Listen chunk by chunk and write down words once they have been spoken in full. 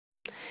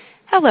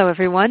Hello,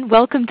 everyone.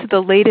 Welcome to the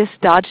latest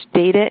Dodge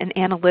Data and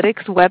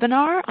Analytics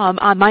webinar.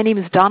 My name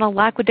is Donna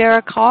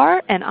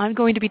Laquadera-Carr, and I'm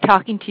going to be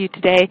talking to you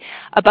today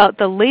about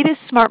the latest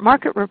Smart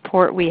Market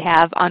report we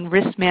have on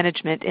risk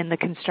management in the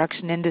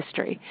construction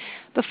industry.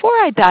 Before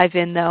I dive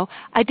in, though,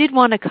 I did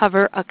want to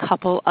cover a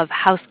couple of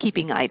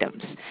housekeeping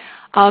items.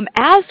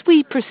 As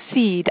we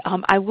proceed,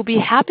 I will be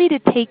happy to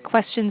take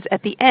questions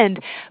at the end,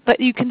 but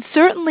you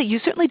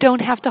certainly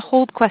don't have to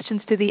hold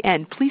questions to the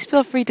end. Please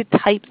feel free to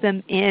type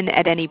them in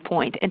at any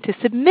point. And to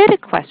submit a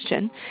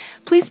question,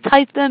 please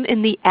type them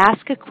in the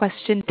Ask a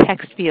Question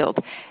text field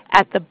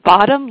at the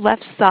bottom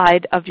left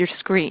side of your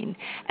screen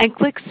and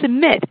click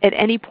Submit at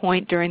any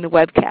point during the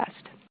webcast.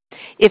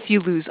 If you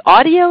lose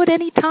audio at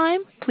any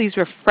time, please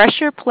refresh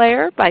your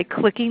player by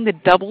clicking the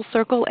double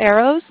circle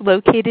arrows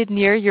located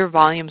near your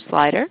volume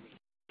slider.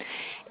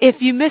 If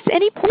you miss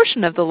any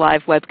portion of the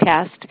live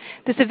webcast,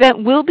 this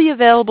event will be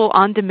available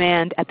on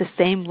demand at the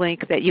same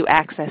link that you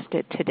accessed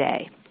it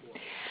today.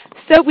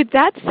 So with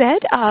that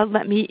said,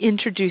 let me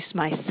introduce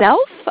myself.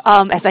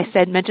 As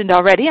I mentioned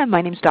already,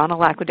 my name is Donna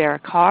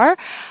Laquadera-Carr.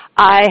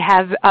 I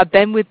have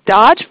been with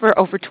Dodge for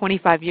over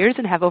 25 years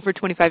and have over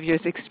 25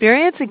 years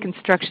experience in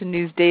construction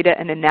news data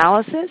and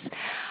analysis.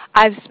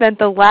 I've spent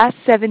the last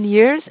 7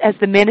 years as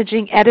the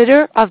managing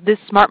editor of this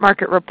Smart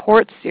Market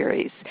Report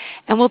series,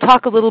 and we'll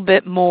talk a little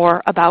bit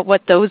more about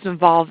what those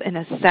involve in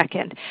a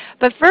second.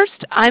 But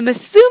first, I'm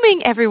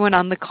assuming everyone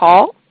on the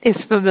call is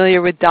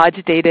familiar with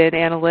Dodge Data and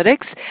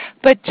Analytics,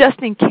 but just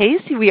in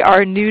case we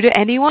are new to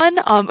anyone,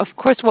 of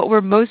course what we're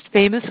most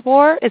famous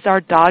for is our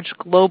Dodge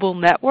Global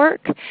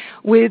Network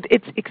with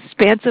its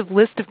expansive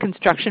list of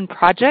construction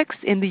projects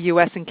in the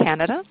U.S. and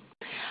Canada.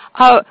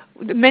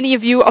 Many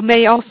of you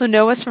may also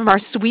know us from our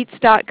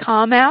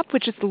Suites.com app,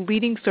 which is the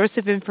leading source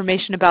of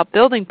information about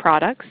building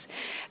products.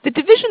 The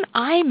division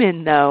I'm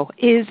in, though,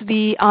 is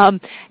the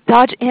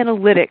Dodge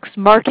Analytics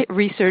Market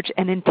Research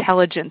and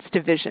Intelligence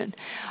Division.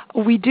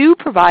 We do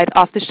provide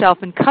off-the-shelf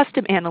and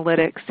custom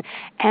analytics,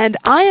 and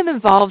I am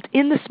involved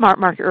in the Smart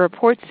Market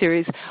Report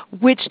series,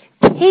 which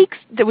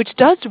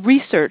does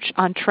research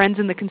on trends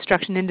in the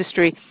construction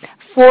industry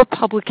for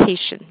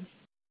publication.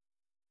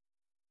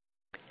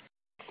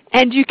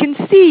 And you can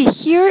see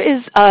here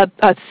is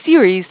a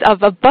series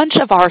of a bunch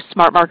of our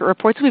Smart Market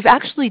reports. We've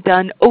actually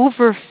done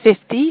over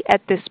 50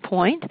 at this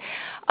point.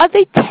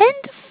 They tend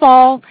to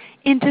fall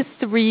into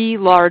three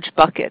large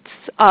buckets.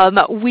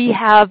 We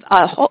have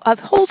a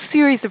whole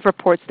series of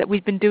reports that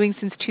we've been doing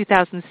since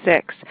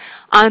 2006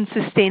 on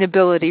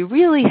sustainability,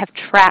 really have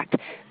tracked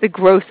the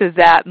growth of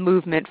that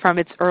movement from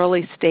its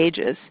early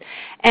stages.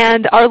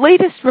 And our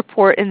latest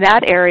report in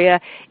that area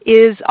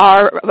is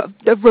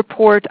the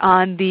report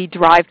on the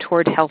drive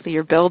toward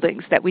healthier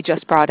buildings that we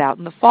just brought out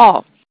in the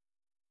fall.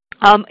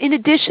 In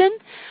addition,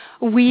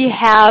 we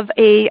have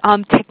a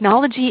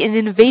technology and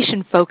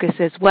innovation focus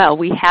as well.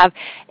 We have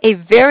a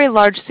very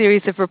large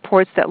series of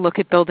reports that look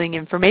at building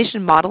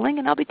information modeling,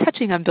 and I'll be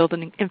touching on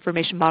building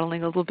information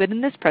modeling a little bit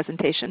in this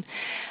presentation.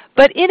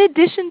 But in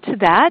addition to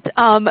that,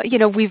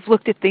 we've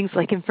looked at things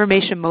like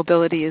information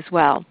mobility as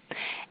well.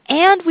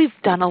 And we've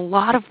done a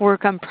lot of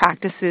work on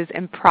practices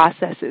and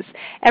processes,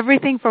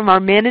 everything from our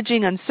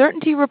Managing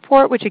Uncertainty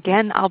report, which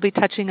again I'll be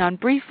touching on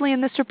briefly in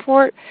this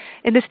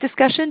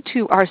discussion,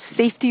 to our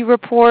safety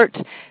report,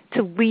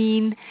 to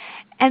lean.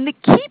 And the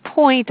key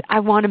point I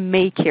want to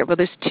make here, well,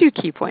 there's two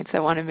key points I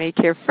want to make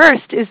here.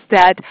 First is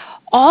that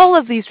all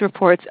of these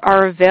reports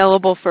are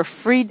available for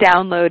free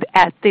download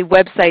at the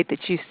website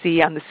that you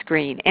see on the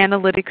screen,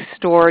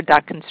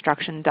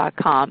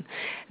 analyticsstore.construction.com.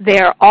 They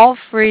are all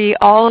free,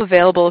 all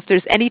available. If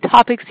there's any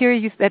topics here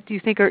that you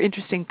think are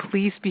interesting,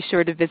 please be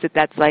sure to visit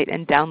that site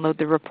and download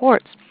the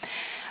reports.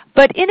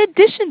 But in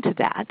addition to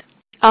that,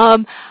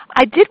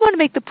 I did want to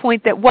make the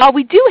point that while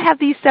we do have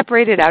these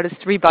separated out as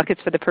three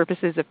buckets for the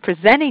purposes of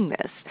presenting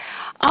this,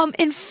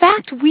 in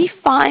fact we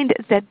find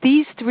that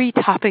these three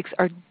topics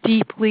are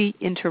deeply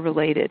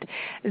interrelated,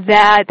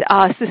 that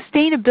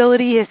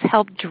sustainability has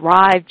helped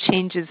drive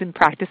changes in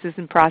practices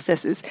and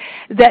processes,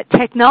 that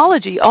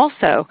technology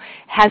also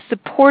has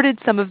supported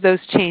some of those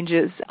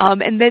changes,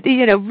 and that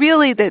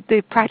really that the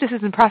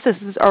practices and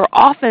processes are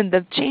often,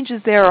 the changes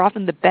there are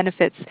often the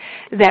benefits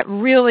that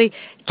really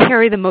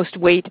carry the most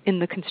weight in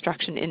the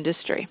construction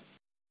industry.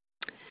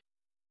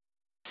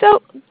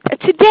 So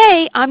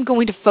today I'm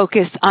going to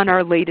focus on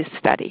our latest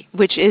study,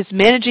 which is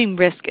Managing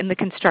Risk in the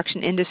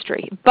Construction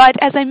Industry. But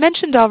as I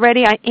mentioned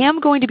already, I am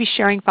going to be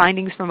sharing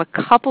findings from a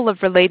couple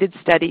of related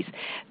studies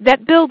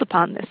that build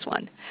upon this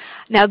one.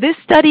 Now, this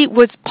study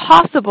was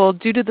possible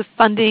due to the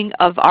funding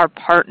of our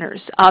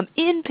partners,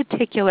 in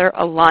particular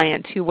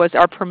Alliant, who was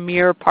our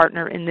premier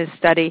partner in this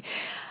study.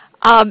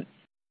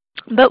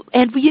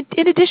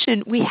 In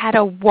addition, we had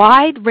a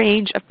wide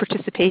range of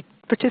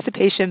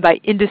participation by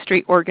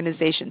industry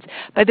organizations,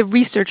 by the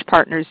research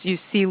partners you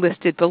see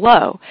listed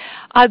below.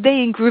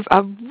 They include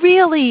a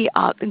really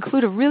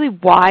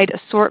wide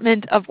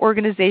assortment of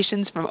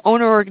organizations, from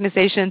owner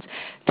organizations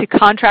to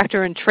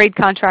contractor and trade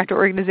contractor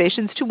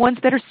organizations to ones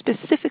that are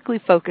specifically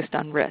focused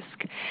on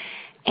risk.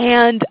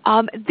 And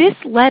this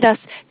led us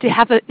to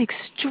have an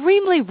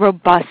extremely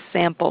robust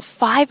sample,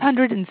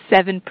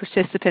 507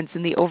 participants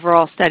in the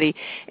overall study,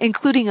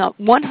 including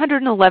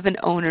 111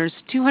 owners,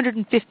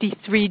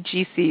 253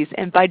 GCs,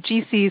 and by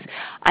GCs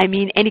I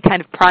mean any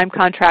kind of prime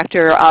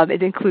contractor.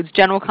 It includes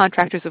general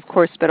contractors, of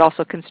course, but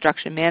also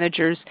construction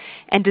managers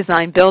and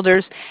design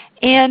builders,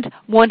 and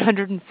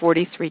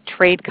 143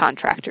 trade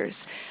contractors.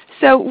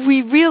 So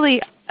we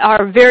really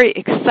are very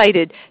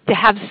excited to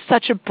have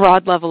such a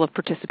broad level of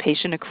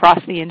participation across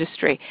the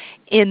industry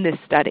in this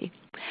study.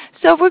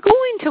 So we're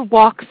going to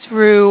walk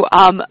through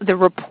the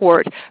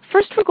report.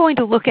 First, we're going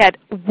to look at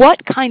what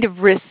kind of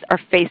risks are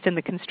faced in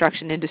the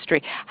construction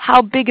industry,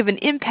 how big of an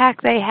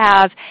impact they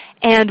have,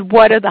 and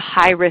what are the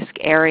high-risk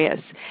areas.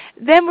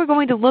 Then we're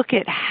going to look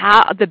at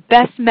how the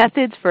best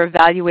methods for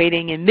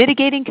evaluating and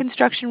mitigating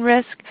construction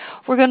risk.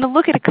 We're going to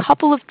look at a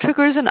couple of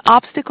triggers and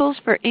obstacles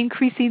for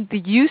increasing the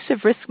use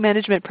of risk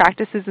management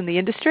practices in the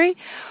industry.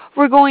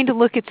 We're going to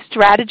look at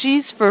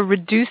strategies for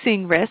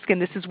reducing risk,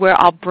 and this is where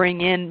I'll bring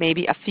in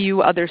maybe a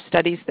few other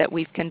studies that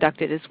we've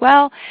conducted as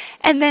well,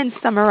 and then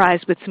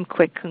summarize with some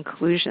quick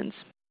conclusions.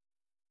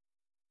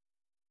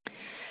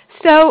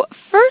 So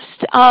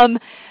first,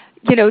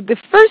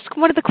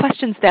 one of the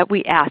questions that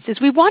we asked is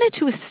we wanted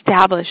to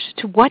establish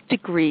to what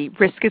degree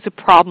risk is a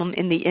problem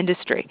in the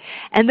industry.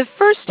 And the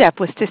first step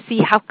was to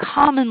see how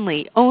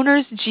commonly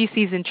owners,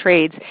 GCs, and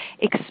trades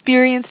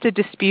experienced a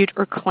dispute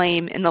or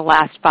claim in the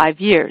last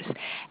 5 years.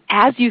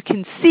 As you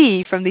can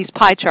see from these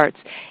pie charts,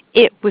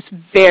 it was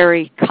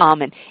very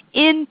common,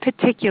 in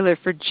particular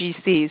for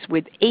GCs,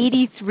 with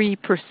 83%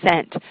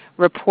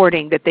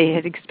 reporting that they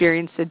had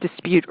experienced a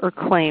dispute or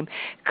claim.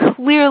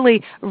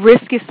 Clearly,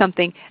 risk is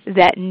something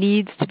that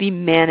needs to be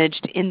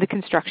managed in the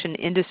construction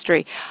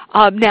industry.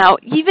 Now,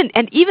 even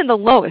the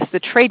lowest, the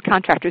trade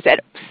contractors,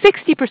 at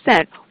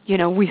 60%,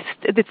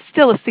 it's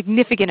still a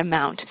significant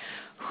amount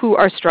who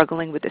are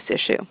struggling with this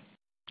issue.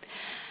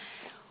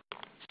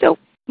 So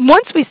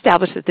once we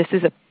established that this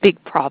is a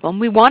big problem,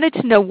 we wanted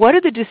to know what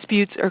are the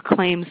disputes or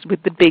claims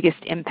with the biggest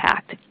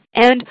impact.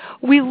 And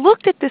we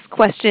looked at this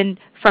question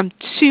from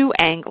two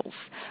angles.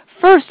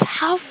 First,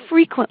 how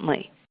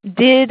frequently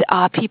did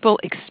people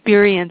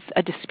experience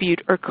a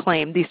dispute or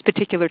claim, these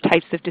particular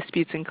types of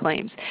disputes and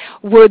claims?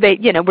 Were they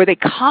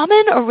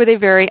common or were they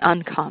very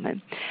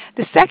uncommon?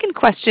 The second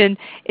question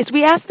is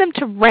we asked them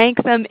to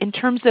rank them in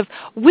terms of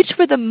which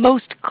were the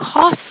most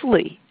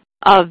costly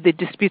of the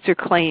disputes or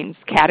claims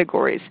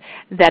categories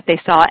that they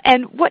saw.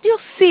 And what you'll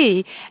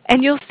see,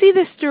 and you'll see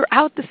this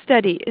throughout the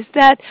study, is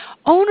that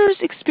owners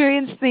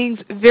experience things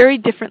very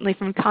differently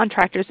from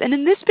contractors. And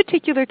in this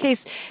particular case,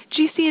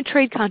 GC and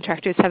trade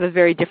contractors have a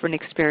very different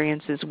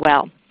experience as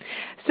well.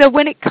 So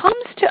when it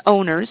comes to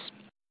owners,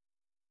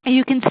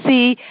 you can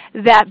see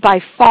that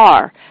by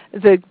far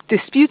the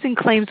disputes and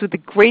claims with the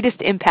greatest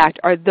impact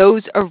are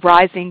those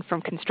arising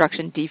from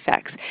construction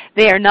defects.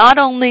 They are not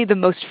only the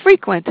most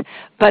frequent,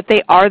 but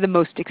they are the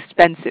most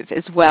expensive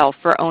as well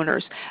for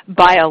owners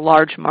by a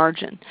large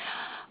margin.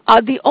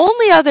 The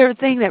only other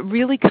thing that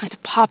really kind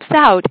of pops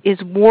out is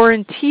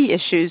warranty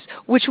issues,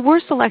 which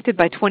were selected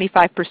by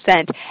 25%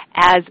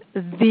 as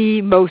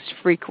the most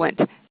frequent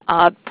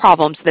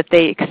problems that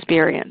they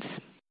experience.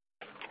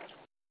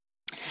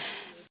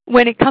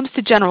 When it comes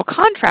to general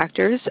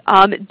contractors,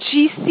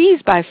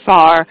 GCs by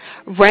far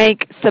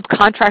rank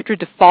subcontractor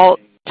default,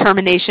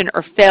 termination,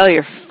 or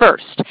failure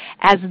first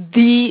as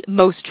the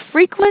most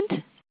frequent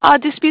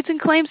disputes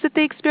and claims that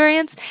they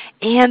experience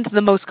and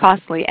the most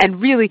costly. And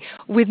really,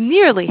 with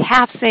nearly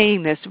half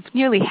saying this,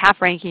 nearly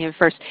half ranking it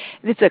first,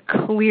 it's a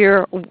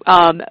clear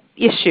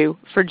issue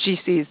for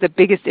GCs, the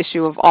biggest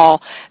issue of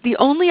all. The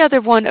only other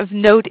one of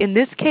note in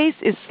this case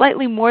is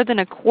slightly more than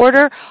a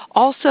quarter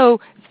also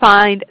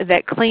find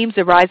that claims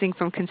arising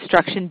from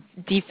construction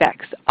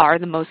defects are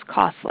the most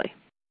costly.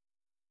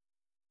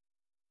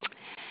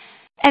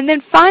 And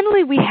then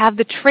finally, we have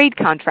the trade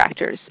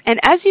contractors. And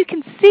as you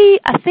can see,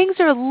 things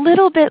are a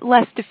little bit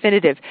less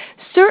definitive.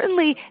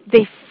 Certainly,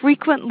 they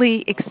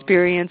frequently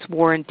experience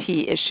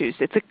warranty issues.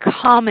 It's a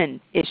common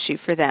issue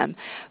for them.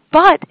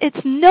 But it's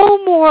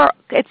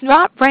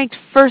not ranked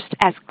first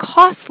as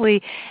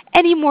costly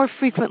any more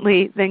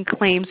frequently than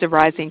claims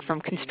arising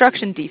from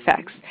construction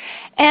defects.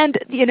 And,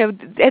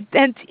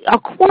 and a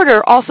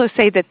quarter also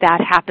say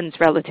that happens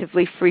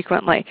relatively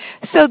frequently.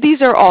 So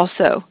these are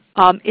also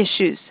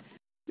issues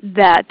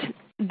that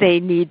they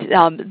need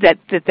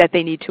that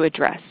they need to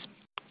address.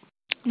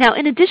 Now,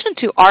 in addition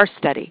to our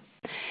study,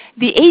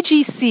 the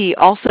AGC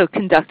also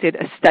conducted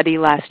a study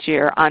last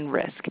year on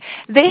risk.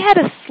 They had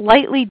a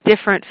slightly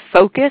different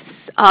focus,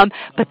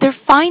 but their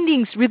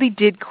findings really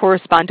did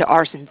correspond to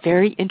ours in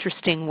very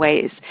interesting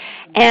ways.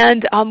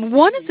 And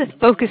one of the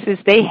focuses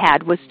they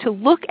had was to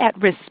look at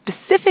risk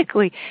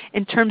specifically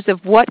in terms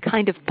of what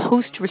kind of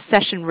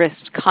post-recession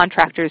risks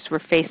contractors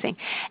were facing.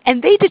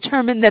 And they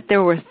determined that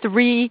there were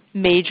three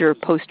major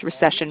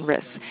post-recession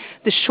risks: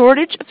 the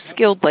shortage of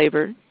skilled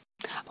labor,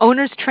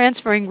 owners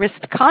transferring risk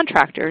to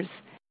contractors,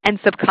 and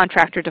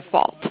subcontractor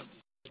default.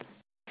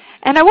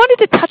 And I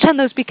wanted to touch on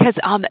those because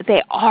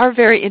they are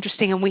very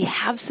interesting, and we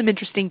have some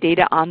interesting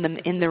data on them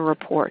in the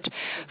report.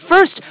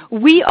 First,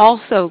 we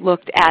also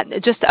looked at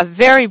just a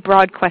very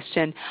broad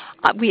question.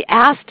 We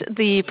asked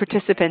the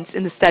participants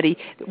in the study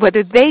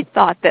whether they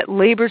thought that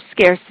labor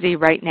scarcity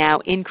right now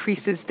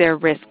increases their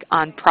risk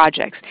on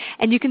projects.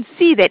 And you can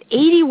see that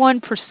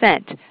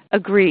 81%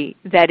 agree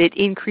that it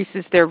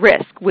increases their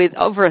risk, with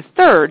over a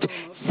third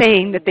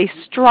saying that they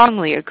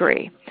strongly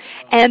agree.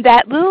 And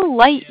that little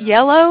light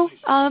yellow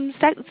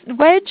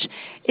wedge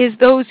is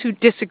those who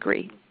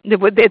disagree.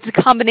 It's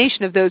a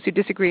combination of those who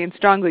disagree and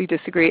strongly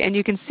disagree, and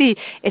you can see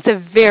it's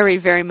a very,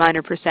 very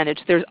minor percentage.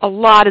 There's a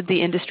lot of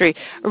the industry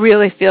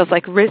really feels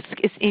like risk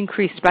is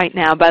increased right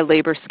now by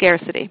labor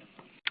scarcity.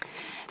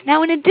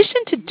 Now, in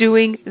addition to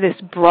doing this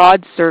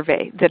broad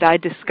survey that I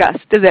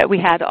discussed, that we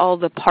had all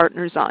the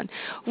partners on,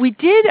 we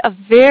did a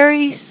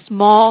very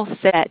small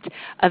set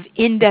of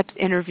in-depth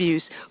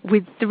interviews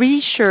with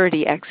 3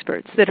 surety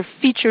experts that are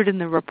featured in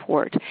the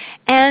report.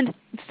 And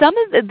some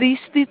of these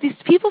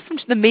people from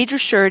the major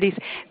sureties,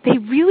 they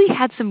really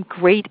had some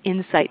great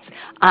insights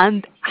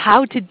on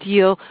how to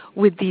deal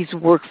with these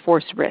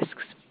workforce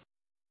risks.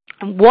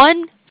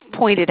 One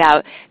pointed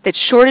out that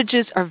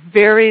shortages are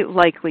very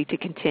likely to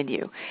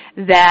continue,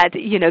 that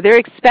they're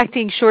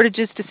expecting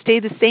shortages to stay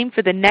the same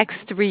for the next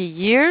 3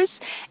 years,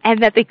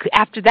 and that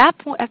after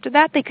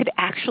that they could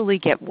actually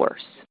get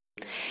worse.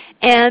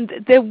 And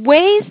the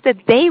ways that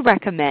they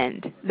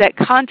recommend that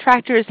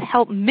contractors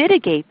help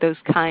mitigate those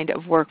kind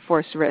of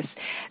workforce risks,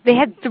 they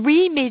had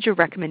 3 major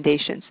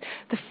recommendations.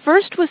 The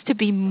first was to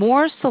be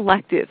more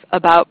selective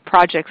about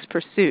projects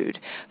pursued,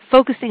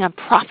 focusing on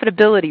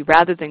profitability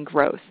rather than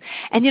growth.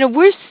 And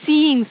we're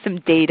seeing some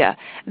data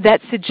that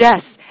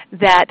suggests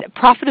that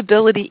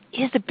profitability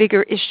is a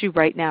bigger issue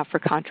right now for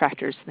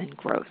contractors than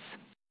growth.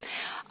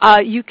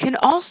 You can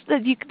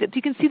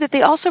see that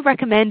they also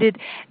recommended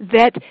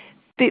that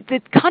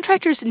the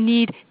contractors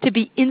need to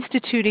be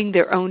instituting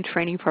their own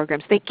training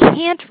programs. They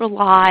can't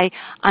rely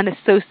on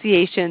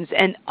associations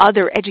and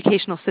other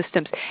educational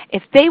systems.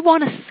 If they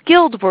want a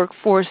skilled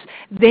workforce,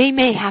 they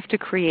may have to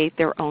create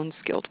their own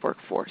skilled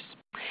workforce.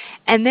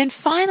 And then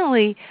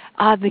finally,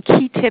 the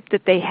key tip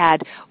that they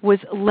had was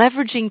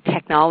leveraging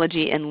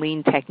technology and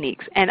lean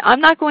techniques. And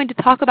I'm not going to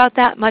talk about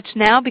that much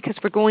now because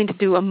we're going to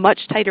do a much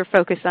tighter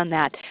focus on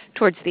that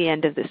towards the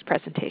end of this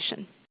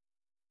presentation.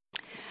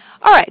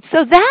 All right,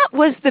 so that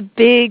was the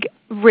big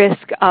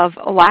risk of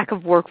a lack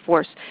of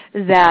workforce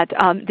that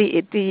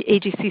the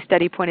AGC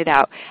study pointed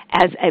out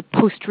as a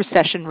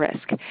post-recession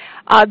risk.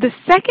 The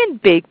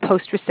second big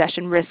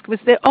post-recession risk was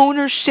the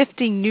owners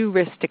shifting new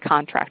risk to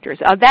contractors.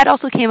 That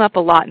also came up a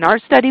lot in our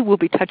study. We'll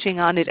be touching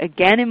on it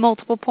again in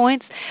multiple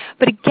points.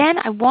 But again,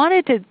 I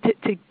wanted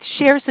to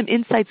share some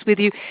insights with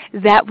you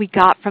that we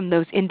got from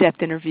those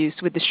in-depth interviews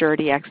with the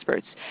surety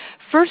experts.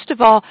 First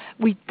of all,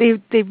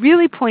 they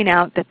really point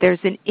out that there's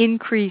an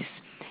increase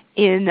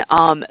in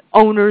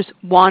owners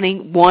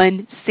wanting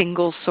one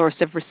single source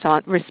of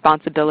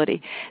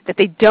responsibility, that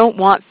they don't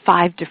want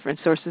 5 different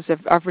sources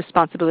of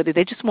responsibility.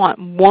 They just want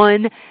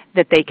one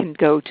that they can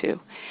go to.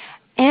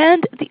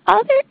 And the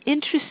other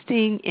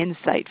interesting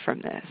insight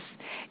from this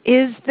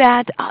is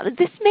that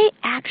this may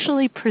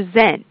actually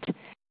present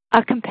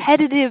a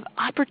competitive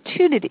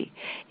opportunity.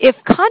 If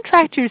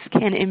contractors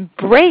can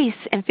embrace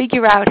and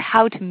figure out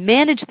how to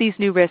manage these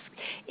new risks,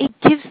 it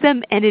gives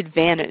them an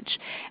advantage.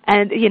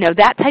 And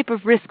that type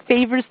of risk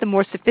favors the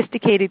more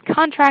sophisticated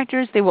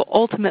contractors. They will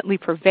ultimately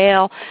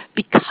prevail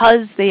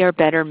because they are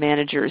better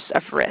managers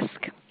of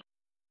risk.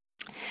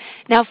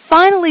 Now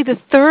finally, the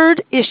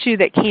third issue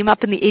that came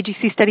up in the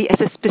AGC study as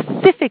a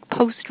specific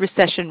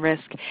post-recession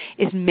risk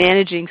is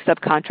managing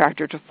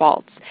subcontractor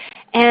defaults.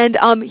 And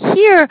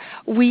here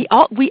we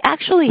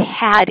actually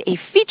had a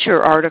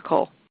feature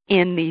article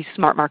in the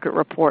Smart Market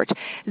Report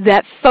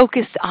that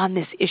focused on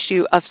this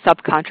issue of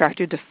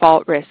subcontractor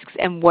default risks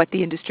and what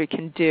the industry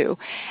can do.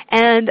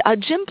 And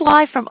Jim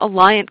Bly from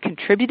Alliant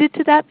contributed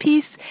to that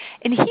piece,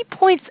 and he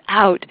points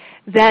out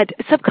that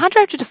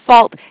subcontractor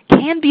default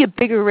can be a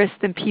bigger risk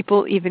than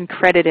people even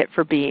credit it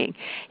for being.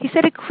 He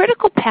said a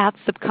critical path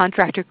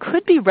subcontractor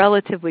could be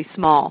relatively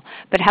small,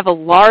 but have a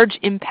large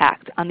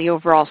impact on the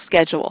overall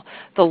schedule.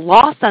 The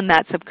loss on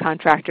that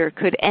subcontractor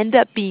could end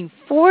up being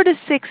 4 to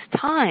 6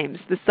 times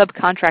the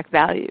subcontract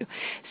value.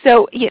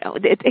 So,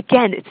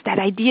 again, it's that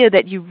idea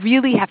that you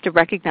really have to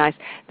recognize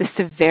the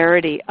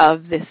severity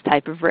of this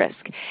type of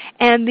risk.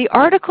 And the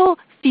article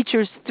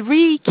features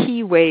 3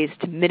 key ways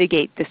to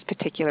mitigate this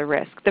particular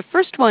risk. The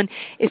first one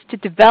is to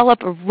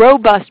develop a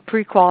robust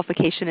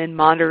pre-qualification and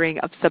monitoring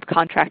of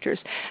subcontractors.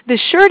 The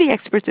surety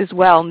experts as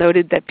well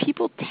noted that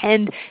people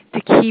tend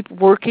to keep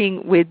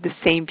working with the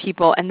same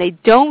people, and they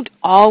don't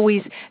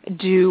always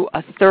do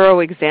a thorough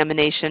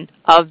examination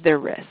of their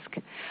risk.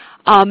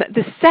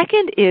 The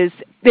second is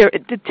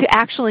to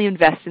actually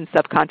invest in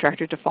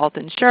subcontractor default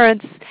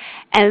insurance.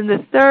 And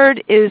the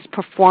third is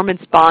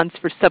performance bonds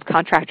for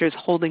subcontractors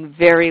holding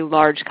very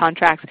large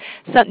contracts.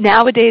 So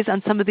nowadays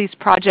on some of these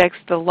projects,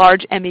 the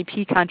large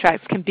MEP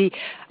contracts can be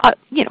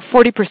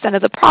 40%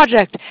 of the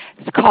project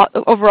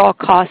overall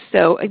cost.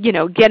 So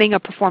getting a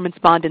performance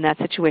bond in that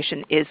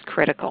situation is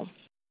critical.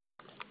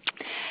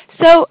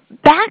 So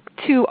back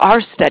to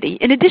our study,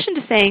 in addition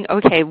to saying,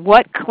 okay,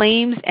 what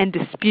claims and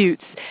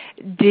disputes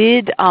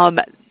did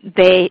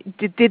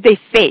they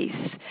face,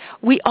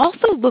 we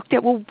also looked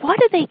at, well, what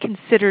do they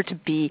consider to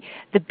be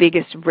the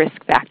biggest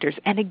risk factors?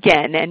 And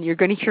again, and you're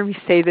going to hear me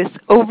say this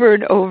over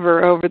and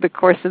over the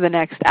course of the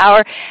next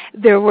hour,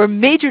 there were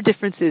major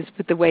differences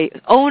with the way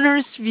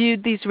owners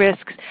viewed these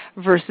risks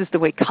versus the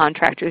way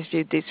contractors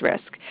viewed these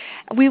risks.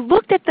 We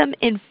looked at them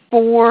in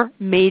 4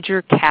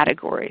 major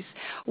categories.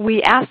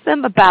 We asked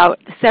them about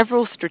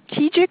several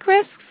strategic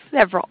risks,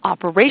 several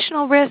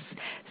operational risks,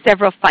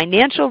 several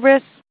financial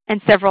risks, and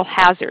several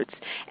hazards.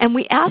 And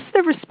we asked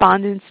the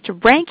respondents to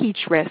rank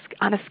each risk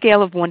on a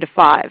scale of 1 to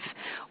 5,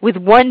 with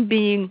 1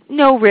 being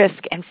no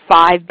risk and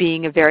 5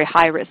 being a very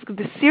high risk.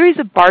 The series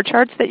of bar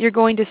charts that you're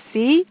going to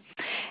see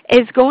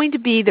is going to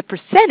be the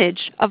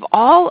percentage of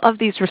all of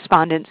these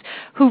respondents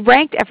who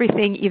ranked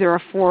everything either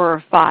a 4 or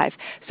a 5.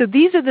 So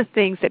these are the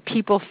things that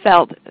people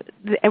felt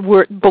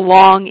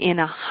belong in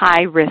a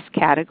high-risk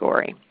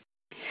category.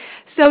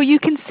 So you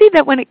can see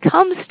that when it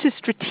comes to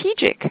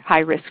strategic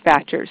high-risk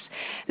factors,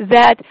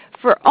 that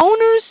for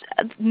owners,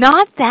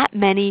 not that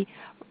many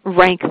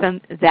rank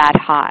them that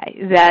high.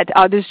 That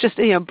there's just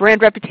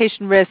brand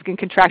reputation risk and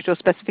contractual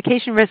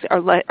specification risk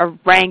are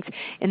ranked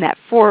in that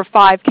 4 or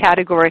 5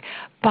 category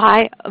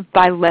by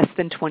less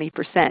than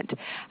 20%.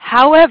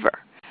 However,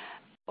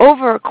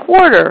 over a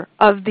quarter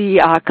of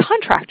the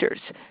contractors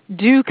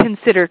do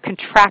consider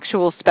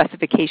contractual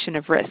specification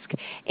of risk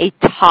a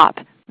top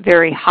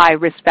very high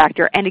risk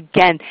factor. And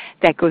again,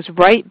 that goes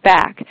right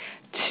back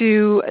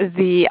to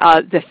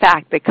the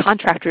fact that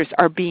contractors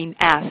are being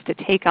asked to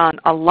take on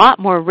a lot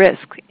more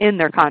risk in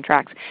their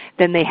contracts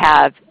than they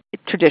have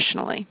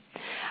traditionally.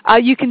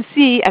 You can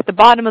see at the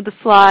bottom of the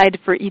slide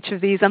for each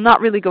of these, I'm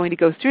not really going to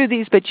go through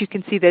these, but you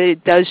can see that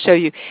it does show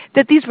you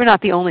that these were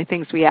not the only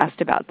things we asked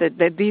about, that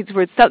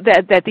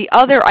the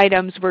other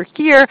items were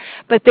here,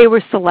 but they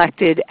were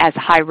selected as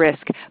high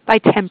risk by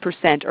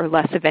 10% or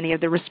less of any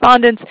of the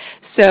respondents.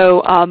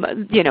 So,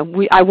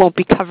 I won't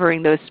be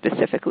covering those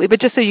specifically, but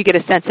just so you get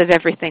a sense of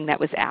everything that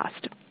was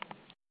asked.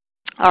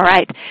 All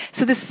right,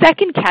 so the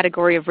second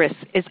category of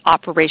risks is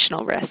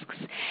operational risks.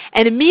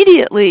 And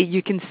immediately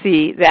you can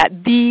see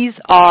that these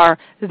are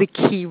the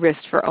key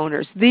risks for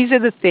owners. These are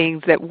the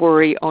things that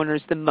worry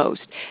owners the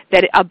most.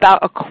 That about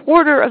a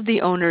quarter of the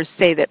owners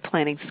say that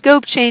planning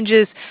scope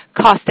changes,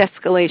 cost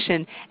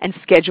escalation, and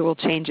schedule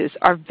changes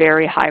are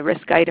very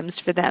high-risk items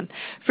for them.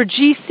 For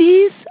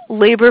GCs,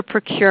 labor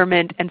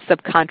procurement and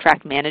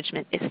subcontract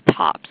management is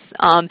tops.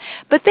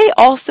 But they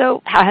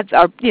also have,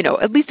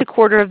 at least a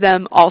quarter of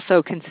them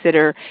also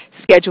consider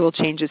schedule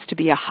changes to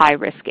be a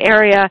high-risk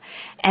area.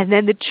 And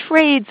then the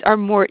trades are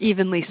more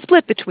evenly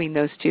split between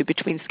those two,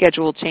 between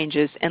schedule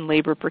changes and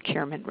labor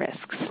procurement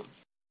risks.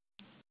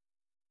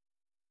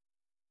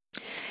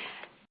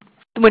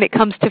 When it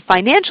comes to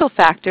financial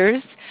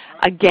factors,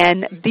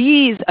 again,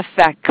 these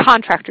affect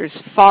contractors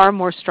far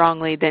more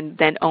strongly than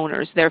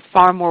owners. They're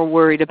far more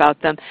worried about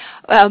them.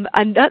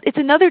 It's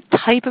another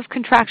type of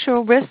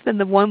contractual risk than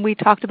the one we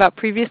talked about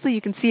previously.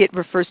 You can see it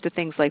refers to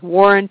things like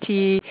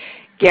warranty,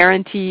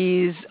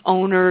 guarantees,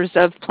 owners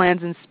of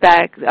plans and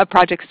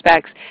project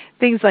specs,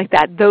 things like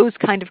that. Those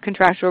kind of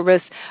contractual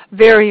risks,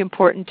 very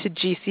important to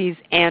GCs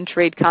and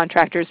trade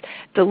contractors.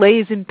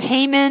 Delays in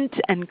payment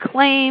and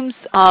claims,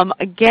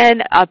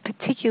 again, a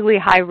particularly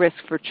high risk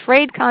for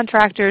trade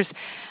contractors.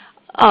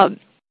 And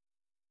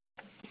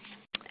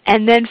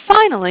then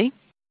finally,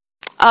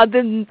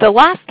 the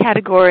last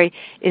category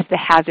is the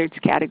hazards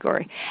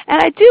category.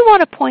 And I do want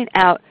to point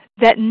out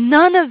that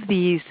none of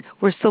these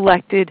were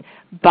selected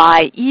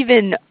by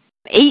even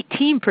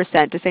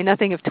 18%, to say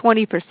nothing of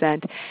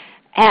 20%,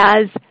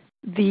 as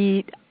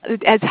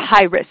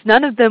high risk.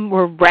 None of them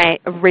were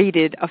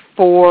rated a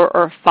 4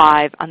 or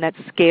 5 on that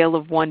scale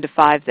of 1 to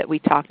 5 that we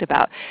talked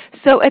about.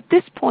 So at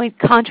this point,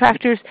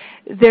 contractors,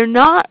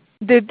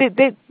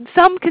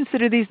 some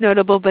consider these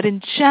notable, but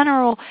in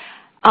general,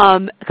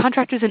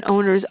 contractors and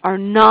owners are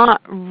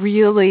not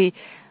really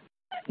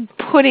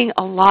putting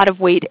a lot of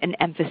weight and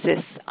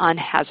emphasis on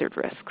hazard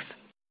risks.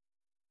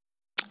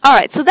 All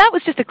right, so that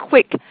was just a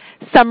quick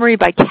summary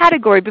by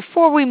category.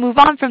 Before we move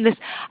on from this,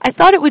 I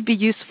thought it would be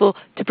useful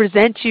to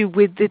present you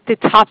with the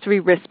top 3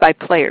 risks by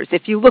players.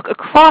 If you look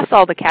across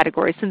all the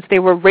categories, since they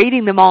were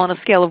rating them all on a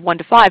scale of 1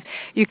 to 5,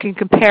 you can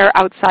compare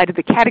outside of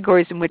the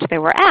categories in which they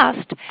were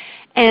asked.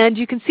 And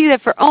you can see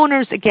that for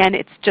owners, again,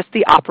 it's just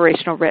the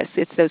operational risks.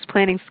 It's those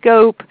planning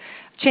scope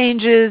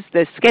changes,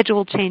 the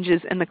schedule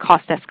changes, and the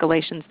cost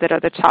escalations that are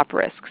the top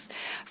risks.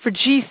 For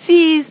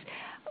GCs,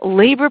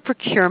 labor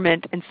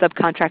procurement and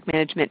subcontract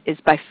management is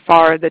by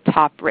far the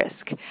top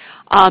risk.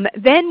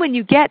 Then when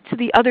you get to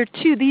the other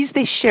two, these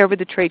they share with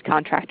the trade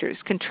contractors.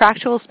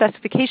 Contractual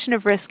specification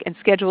of risk and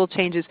schedule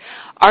changes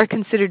are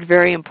considered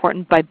very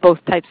important by both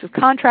types of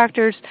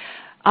contractors.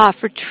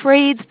 For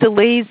trades,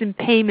 delays in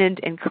payment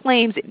and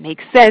claims, it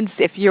makes sense.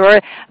 If you're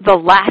the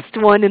last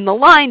one in the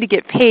line to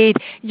get paid,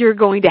 you're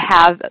going to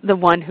have the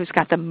one who's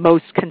got the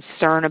most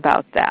concern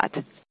about that.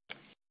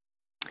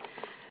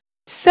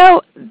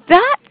 So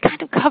that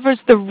kind of covers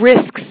the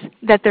risks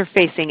that they're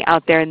facing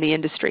out there in the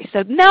industry.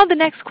 So now the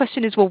next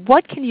question is, well,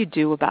 what can you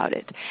do about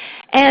it?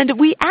 And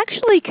we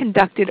actually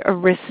conducted a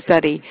risk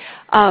study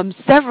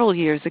several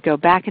years ago,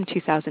 back in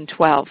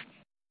 2012.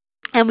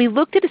 And we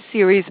looked at a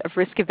series of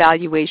risk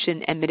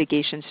evaluation and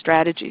mitigation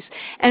strategies.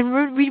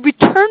 And we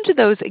returned to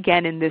those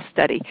again in this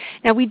study.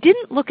 Now, we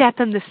didn't look at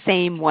them the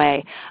same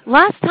way.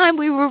 Last time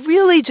we were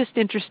really just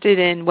interested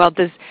in, well,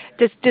 does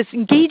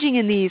engaging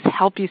in these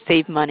help you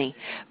save money?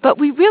 But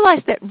we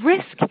realized that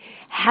risk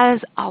has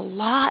a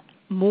lot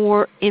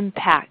more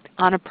impact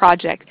on a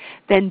project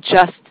than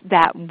just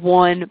that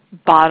one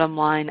bottom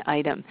line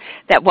item.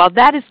 That while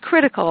that is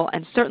critical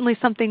and certainly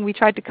something we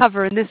tried to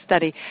cover in this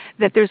study,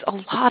 that there's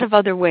a lot of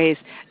other ways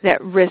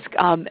that risk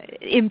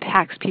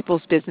impacts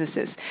people's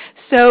businesses.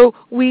 So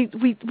we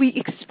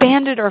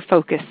expanded our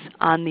focus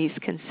on these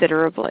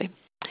considerably.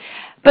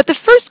 But the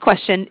first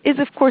question is,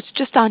 of course,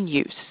 just on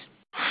use.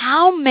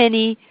 How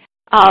many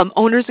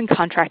owners and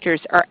contractors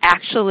are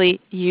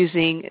actually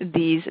using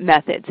these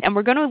methods? And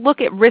we're going to look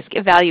at risk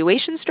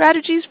evaluation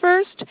strategies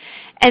first,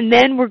 and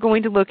then we're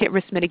going to look at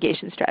risk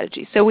mitigation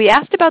strategies. So we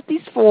asked about these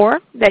four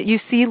that you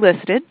see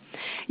listed.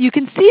 You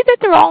can see that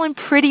they're all in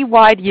pretty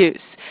wide use.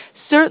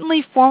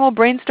 Certainly formal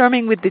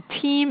brainstorming with the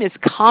team is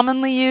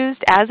commonly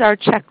used, as are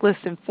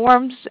checklists and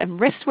forms and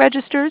risk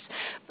registers,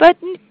 but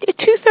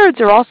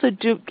two-thirds are also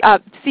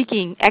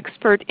seeking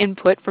expert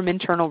input from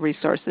internal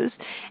resources,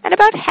 and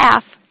about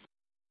half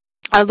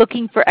are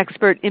looking for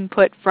expert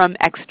input from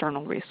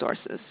external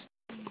resources.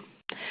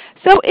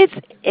 So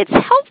it's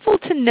helpful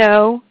to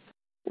know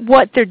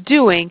what they're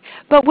doing,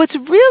 but what's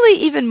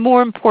really even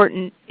more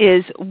important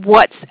is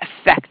what's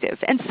effective.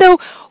 And so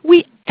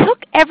we took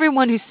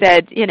everyone who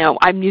said, you know,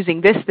 I'm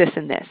using this, this,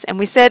 and this, and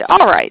we said,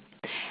 all right,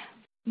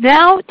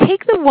 now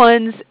take the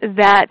ones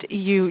that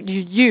you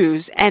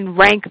use and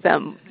rank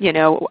them, you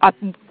know, up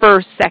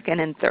first, second,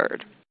 and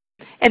third.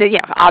 And yeah,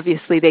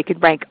 obviously they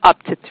could rank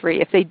up to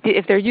 3.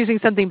 If they're using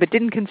something but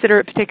didn't consider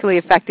it particularly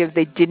effective,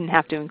 they didn't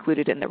have to include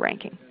it in the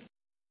ranking.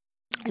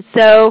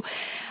 So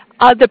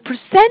the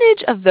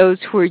percentage of those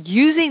who are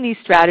using these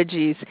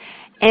strategies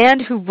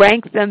and who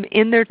rank them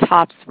in their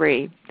top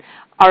 3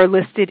 are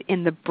listed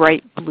in the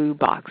bright blue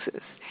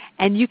boxes.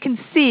 And you can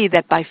see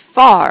that by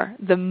far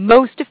the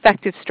most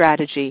effective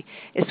strategy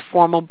is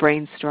formal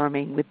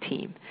brainstorming with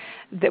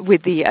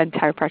with the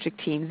entire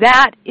project team.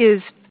 That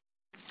is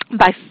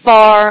by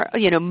far,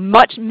 you know,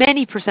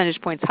 many percentage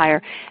points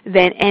higher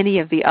than any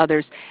of the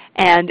others.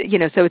 And, you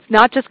know, so it's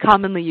not just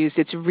commonly used,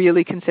 it's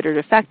really considered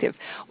effective.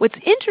 What's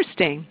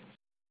interesting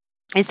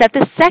is that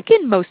the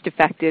second most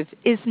effective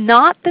is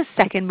not the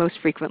second most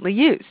frequently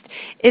used.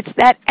 It's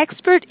that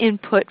expert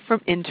input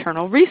from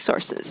internal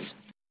resources.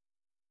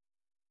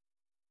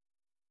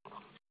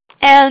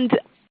 And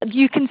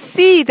you can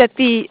see that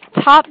the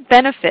top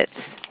benefits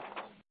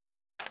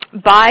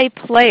by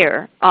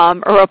player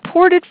are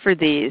reported for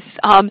these.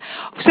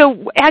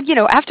 So, you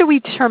know, after we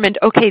determined,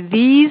 okay,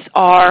 these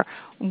are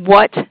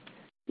what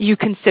you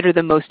consider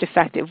the most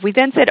effective, we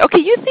then said, okay,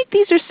 you think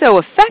these are so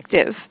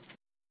effective,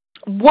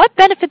 what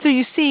benefits are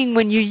you seeing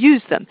when you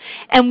use them?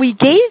 And we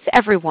gave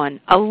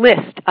everyone a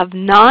list of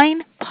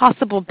 9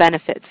 possible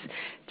benefits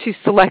to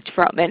select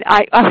from. And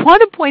I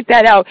want to point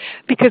that out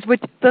because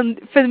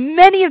for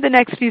many of the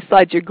next few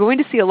slides, you're going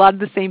to see a lot of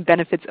the same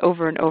benefits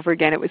over and over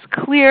again. It was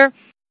clear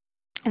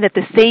that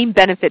the same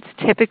benefits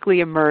typically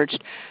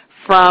emerged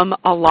from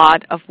a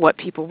lot of what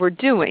people were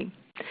doing.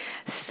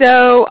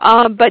 So,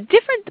 but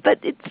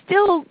it's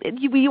still,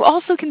 we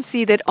also can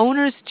see that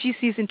owners,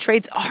 GCs, and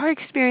trades are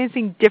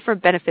experiencing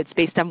different benefits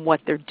based on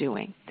what they're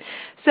doing.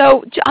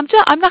 So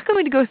I'm not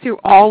going to go through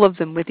all of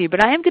them with you,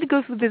 but I am going to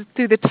go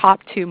through the top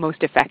 2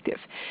 most effective.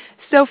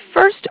 So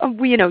first,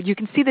 you know, you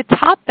can see the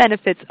top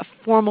benefits of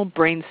formal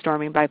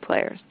brainstorming by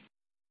players.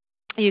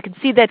 You can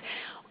see that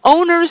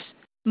owners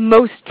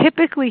most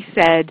typically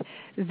said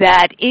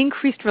that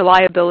increased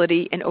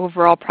reliability and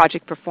overall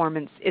project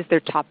performance is their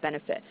top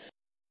benefit.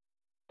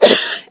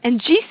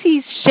 And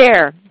GCs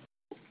share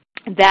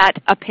that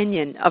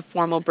opinion of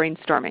formal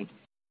brainstorming.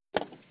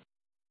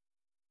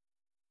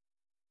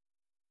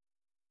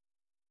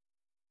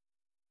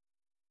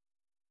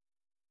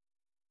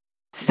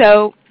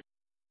 So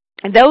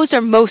those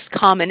are most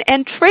common,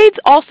 and trades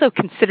also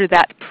consider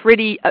that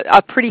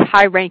a pretty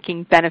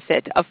high-ranking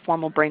benefit of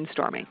formal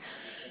brainstorming.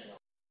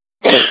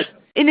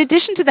 In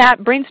addition to that,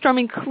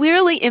 brainstorming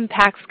clearly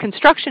impacts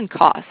construction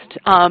cost,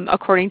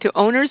 according to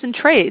owners and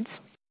trades.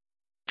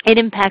 It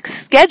impacts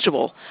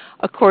schedule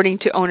according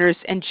to owners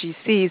and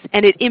GCs,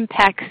 and it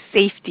impacts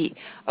safety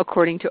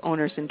according to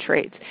owners and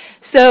trades.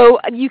 So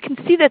you can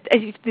see that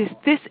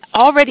this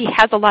already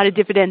has a lot of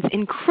dividends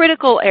in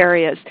critical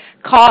areas: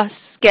 cost,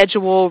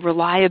 schedule,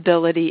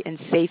 reliability, and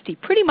safety.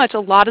 Pretty much a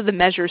lot of the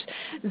measures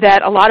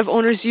that a lot of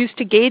owners use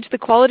to gauge the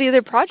quality of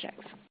their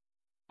projects.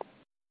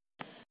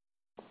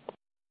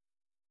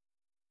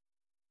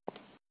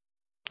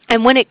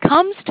 And when it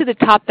comes to the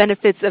top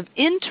benefits of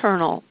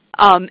internal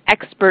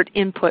expert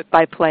input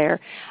by player,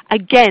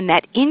 again,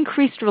 that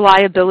increased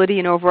reliability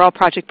and overall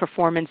project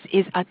performance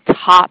is a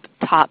top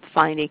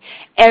finding.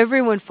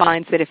 Everyone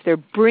finds that if they're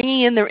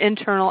bringing in their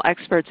internal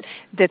experts,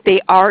 that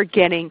they are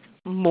getting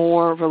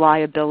more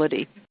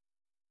reliability.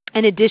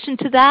 In addition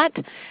to that,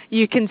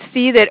 you can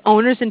see that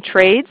owners and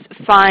trades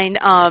find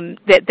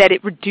that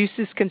it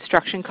reduces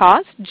construction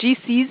costs.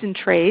 GCs and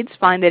trades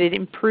find that it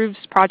improves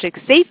project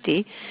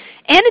safety,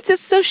 and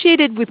it's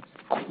associated with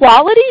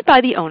quality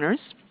by the owners,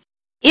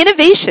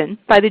 innovation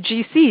by the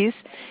GCs,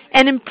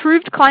 and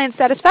improved client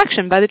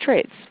satisfaction by the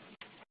trades.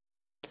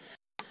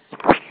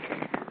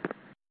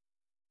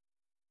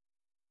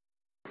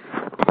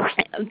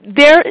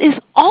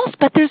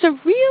 But there's a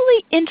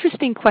really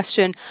interesting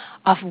question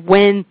of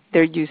when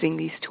they're using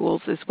these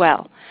tools as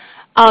well.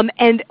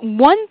 And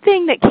one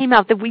thing that came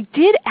out, that we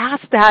did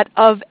ask that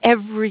of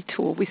every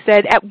tool. We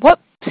said, at what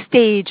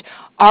stage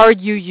are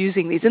you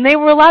using these? And they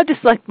were allowed to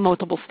select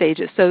multiple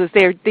stages. So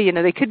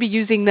they could be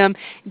using them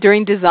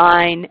during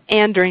design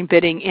and during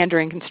bidding and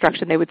during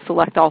construction. They would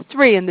select all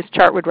three, and this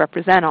chart would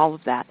represent all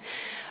of that.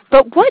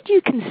 But what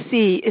you can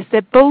see is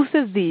that both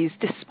of these,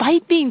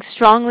 despite being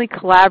strongly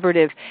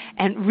collaborative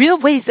and real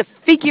ways of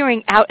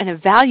figuring out and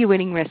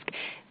evaluating risk,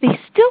 they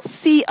still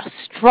see a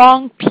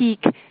strong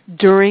peak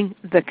during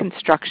the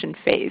construction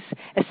phase,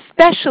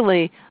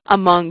 especially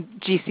among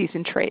GCs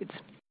and trades.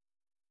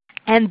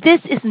 And this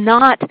is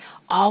not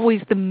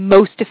always the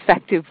most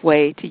effective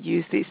way to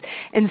use these.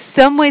 In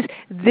some ways,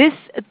 this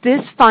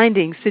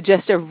finding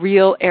suggests a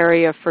real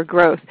area for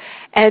growth.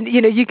 And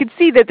you can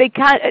see that they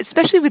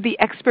especially with the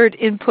expert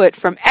input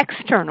from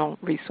external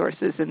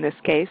resources in this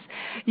case,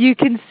 you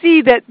can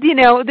see that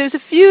there's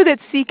a few that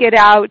seek it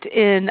out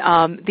in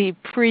the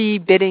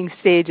pre-bidding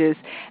stages,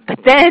 but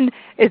then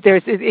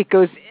it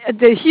goes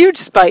the huge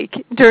spike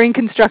during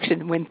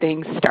construction when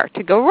things start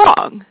to go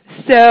wrong.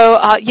 So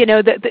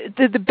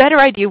the better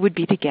idea would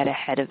be to get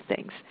ahead of things.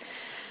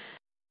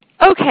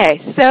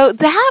 Okay, so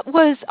that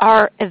was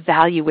our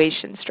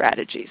evaluation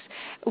strategies.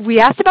 We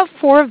asked about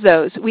 4 of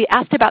those. We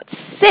asked about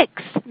 6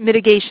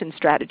 mitigation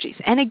strategies.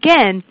 And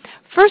again,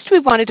 first we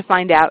wanted to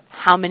find out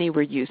how many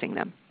were using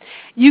them.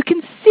 You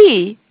can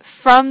see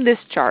from this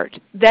chart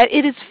that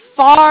it is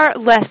far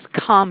less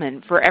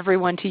common for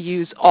everyone to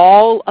use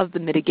all of the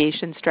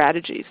mitigation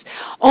strategies.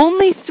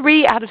 Only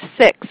 3 out of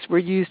 6 were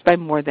used by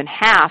more than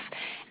half.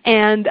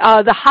 And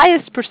the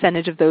highest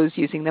percentage of those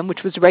using them,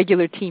 which was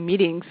regular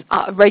meetings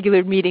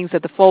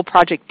of the full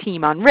project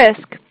team on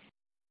risk,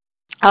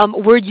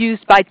 were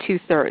used by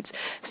 2/3.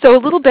 So a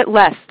little bit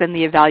less than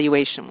the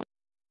evaluation.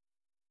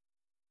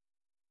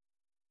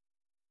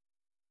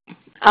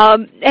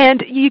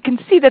 And you can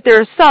see that there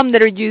are some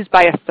that are used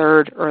by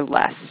 1/3 or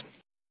less,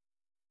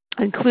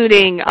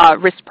 including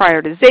risk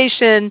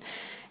prioritization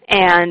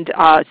and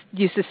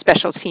use of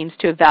special teams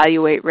to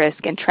evaluate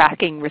risk and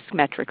tracking risk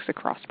metrics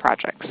across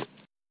projects.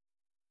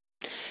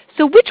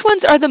 So which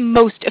ones are the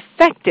most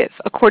effective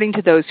according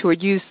to those who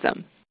have used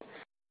them?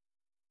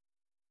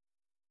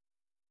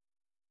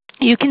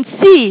 You can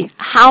see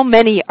how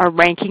many are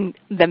ranking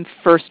them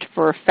first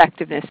for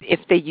effectiveness if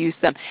they use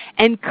them.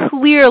 And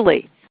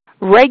clearly,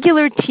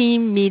 regular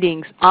team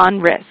meetings on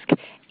risk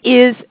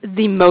is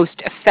the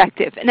most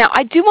effective. Now,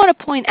 I do want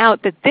to point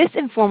out that this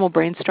informal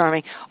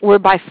brainstorming were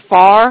by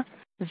far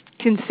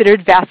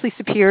considered vastly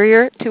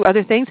superior to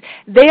other things.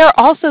 They are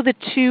also the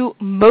 2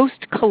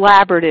 most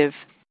collaborative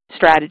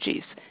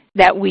strategies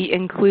that we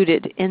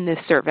included in this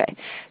survey.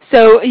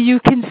 So you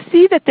can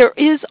see that there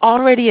is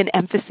already an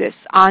emphasis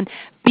on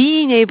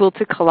being able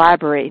to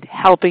collaborate,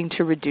 helping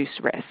to reduce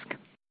risk.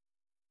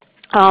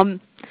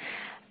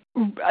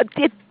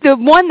 The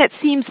one that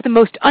seems the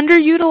most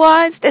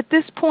underutilized at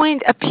this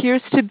point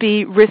appears to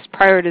be risk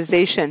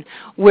prioritization,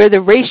 where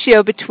the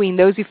ratio between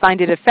those who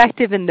find it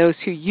effective and those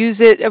who use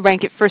it,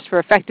 rank it first for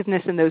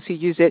effectiveness, and those who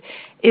use it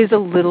is a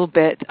little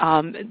bit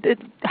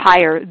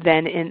higher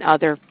than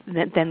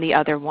than the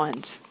other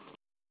ones.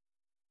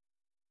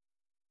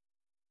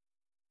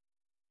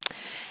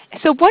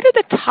 So what are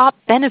the top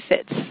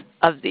benefits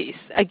of these?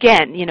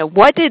 Again,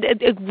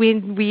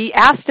 when we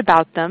asked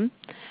about them,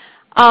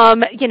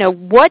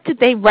 what did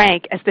they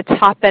rank as the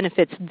top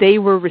benefits they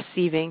were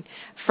receiving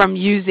from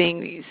using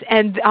these?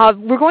 And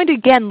we're going to,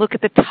 again, look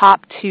at the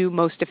top 2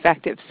 most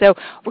effective. So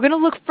we're going to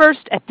look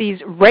first at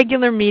these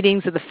regular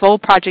meetings of the full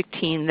project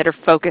team that are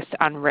focused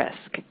on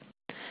risk.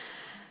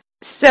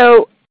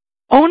 So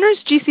owners,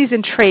 GCs,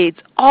 and trades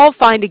all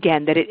find,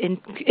 again, that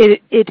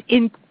it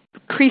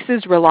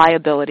increases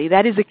reliability.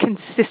 That is a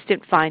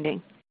consistent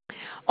finding.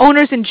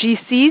 Owners and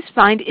GCs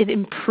find it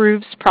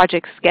improves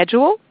project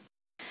schedule.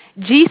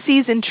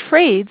 GCs and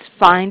trades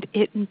find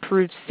it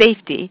improves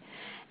safety,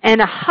 and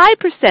a high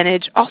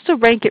percentage also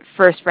rank it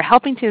first for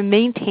helping to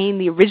maintain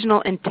the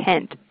original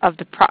intent of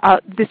the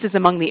this is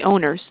among the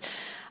owners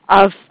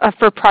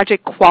for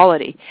project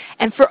quality.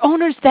 And for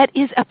owners, that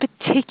is a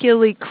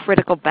particularly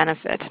critical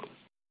benefit.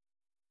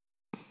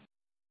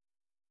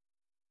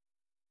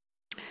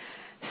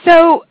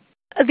 So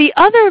the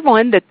other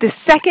one, that the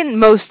second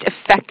most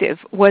effective,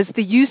 was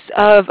the use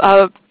of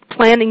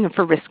planning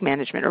for risk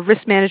management, or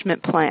risk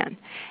management plan.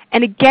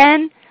 And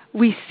again,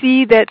 we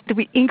see that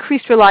we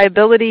increased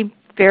reliability,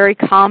 very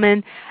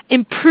common,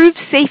 improved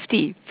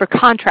safety for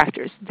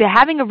contractors.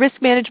 Having a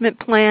risk management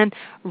plan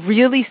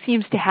really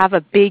seems to have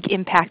a big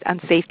impact on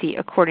safety,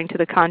 according to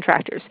the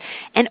contractors.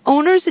 And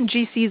owners and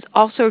GCs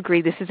also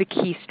agree this is a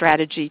key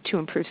strategy to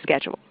improve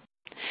schedule.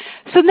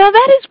 So now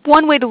that is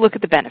one way to look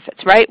at the benefits,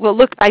 right? We'll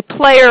look by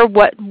player,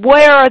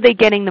 where are they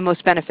getting the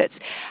most benefits?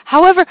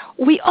 However,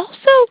 we also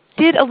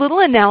did a little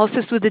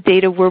analysis with the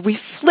data where we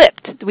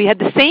flipped. We had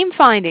the same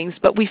findings,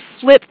 but we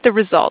flipped the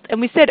result. And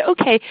we said,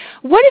 okay,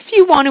 what if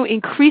you want to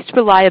increase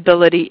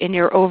reliability in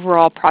your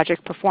overall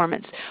project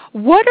performance?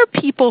 What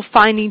are people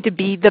finding to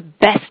be the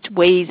best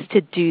ways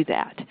to do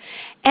that?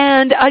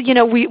 And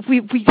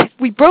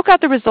we broke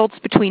out the results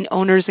between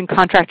owners and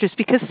contractors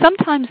because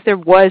sometimes there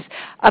was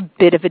a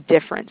bit of a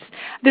difference.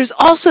 There's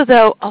also,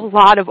 though, a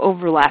lot of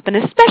overlap, and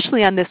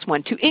especially on this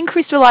one. To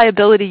increase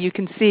reliability, you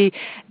can see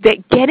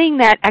that getting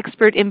that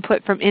expert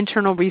input from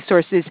internal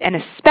resources, and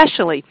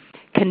especially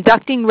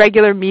conducting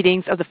regular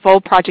meetings of the full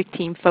project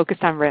team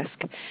focused on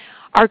risk,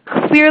 are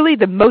clearly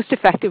the most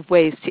effective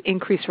ways to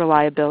increase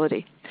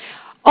reliability.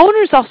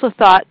 Owners also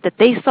thought that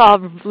they saw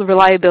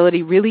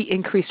reliability really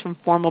increase from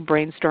formal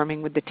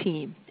brainstorming with the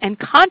team. And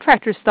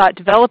contractors thought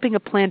developing a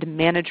plan to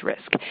manage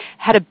risk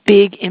had a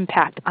big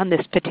impact on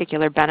this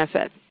particular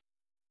benefit.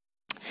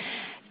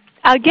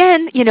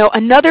 Again,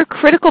 another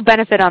critical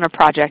benefit on a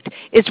project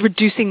is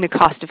reducing the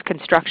cost of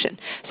construction.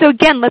 So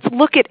again, let's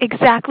look at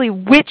exactly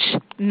which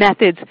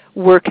methods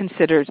were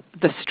considered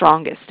the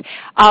strongest.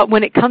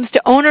 When it comes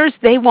to owners,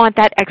 they want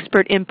that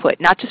expert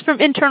input, not just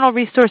from internal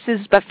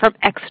resources, but from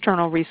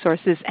external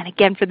resources. And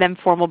again, for them,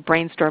 formal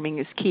brainstorming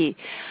is key.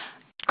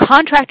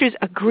 Contractors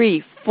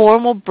agree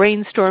formal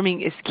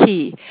brainstorming is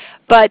key.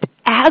 But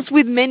as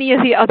with many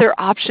of the other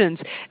options,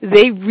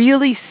 they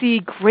really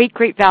see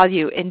great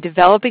value in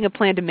developing a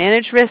plan to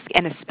manage risk,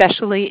 and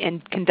especially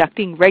in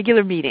conducting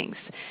regular meetings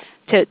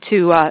to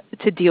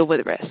deal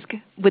with risk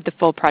with the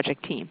full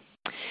project team.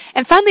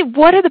 And finally,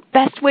 what are the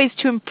best ways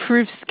to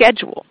improve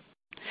schedule?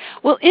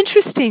 Well,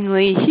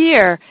 interestingly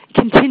here,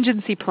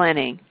 contingency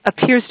planning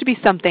appears to be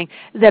something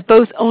that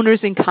both owners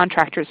and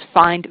contractors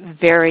find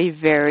very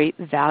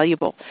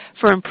valuable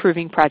for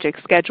improving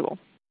project schedule.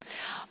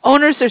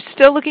 Owners are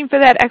still looking for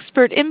that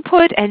expert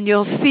input, and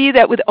you'll see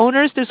that with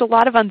owners there's a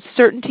lot of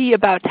uncertainty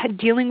about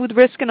dealing with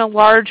risk in a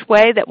large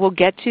way that we'll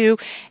get to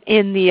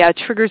in the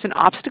triggers and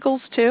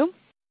obstacles too.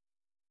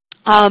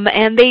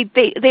 And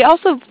they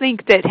also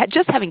think that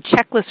just having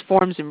checklist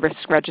forms and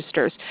risk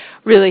registers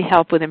really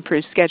help with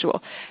improved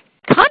schedule.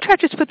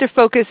 Contractors put their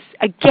focus,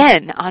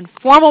 again, on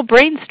formal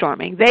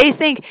brainstorming. They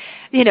think,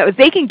 if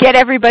they can get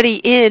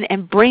everybody in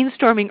and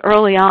brainstorming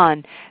early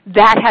on,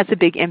 that has a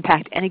big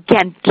impact. And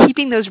again,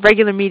 keeping those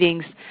regular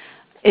meetings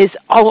is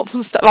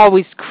almost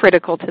always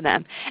critical to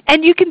them.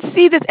 And you can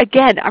see that,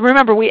 again, I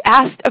remember we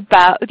asked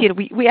about,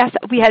 we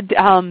had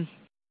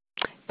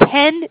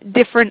 10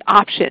 different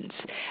options,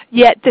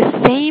 yet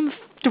the same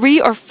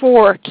 3 or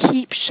 4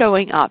 keep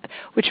showing up,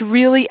 which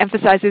really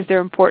emphasizes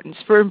their importance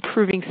for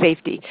improving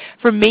safety,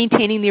 for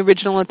maintaining the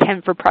original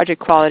intent for project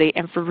quality,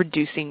 and for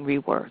reducing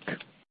rework.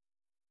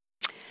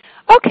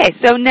 Okay,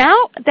 so now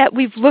that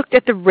we've looked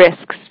at the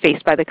risks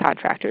faced by the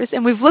contractors,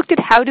 and we've looked at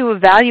how to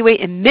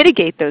evaluate and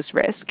mitigate those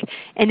risks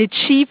and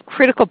achieve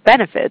critical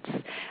benefits,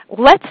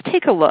 let's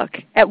take a look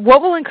at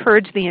what will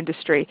encourage the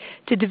industry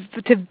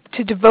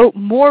to devote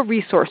more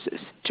resources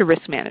to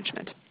risk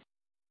management.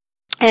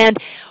 And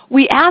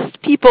we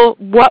asked people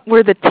what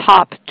were the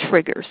top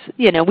triggers.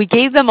 We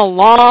gave them a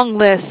long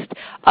list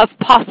of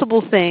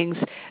possible things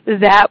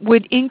that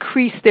would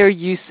increase their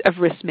use of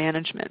risk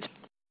management.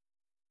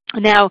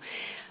 Now,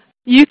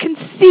 you can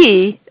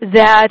see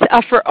that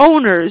for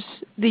owners,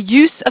 the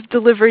use of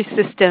delivery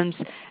systems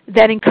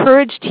that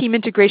encourage team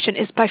integration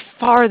is by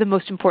far the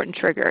most important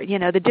trigger.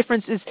 The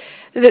difference is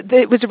that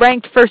it was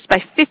ranked first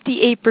by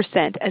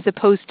 58% as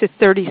opposed to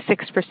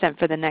 36%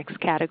 for the next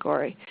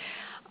category.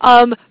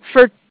 And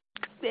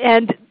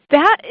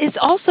that is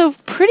also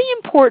pretty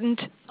important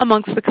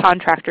amongst the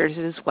contractors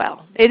as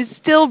well. It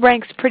still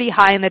ranks pretty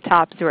high in the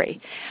top 3.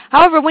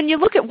 However, when you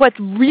look at what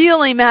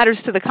really matters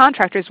to the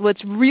contractors,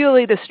 what's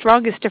really the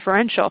strongest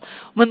differential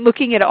when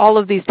looking at all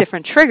of these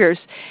different triggers,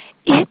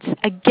 it's,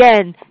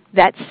 again,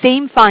 that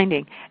same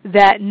finding,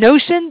 that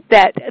notion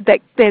that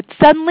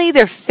suddenly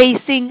they're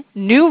facing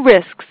new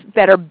risks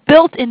that are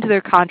built into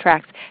their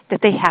contracts that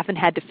they haven't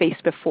had to face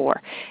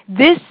before.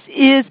 This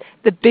is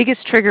the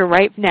biggest trigger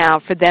right now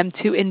for them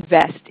to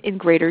invest in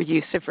greater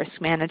use of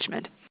risk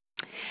management.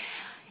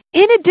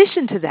 In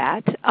addition to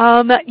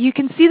that, you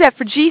can see that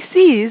for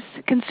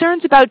GCs,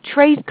 concerns about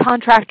trade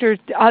contractor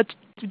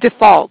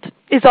default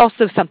is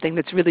also something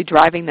that's really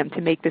driving them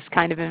to make this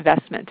kind of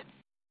investment.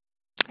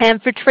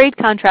 And for trade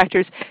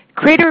contractors,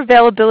 greater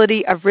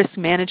availability of risk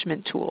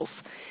management tools.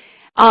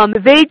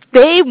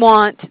 They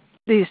want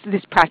these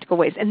practical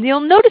ways. And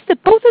you'll notice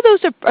that both of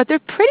those they're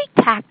pretty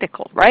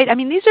tactical, right? I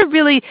mean, these are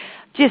really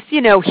just,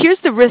 here's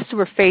the risks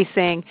we're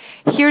facing.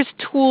 Here's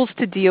tools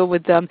to deal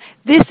with them.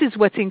 This is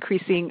what's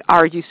increasing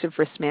our use of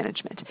risk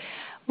management.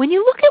 When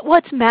you look at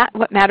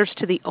what matters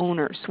to the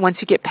owners once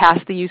you get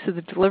past the use of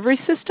the delivery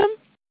system,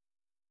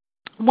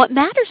 what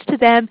matters to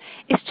them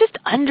is just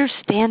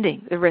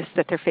understanding the risks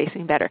that they're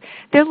facing better.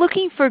 They're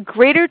looking for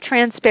greater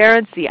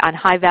transparency on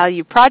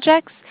high-value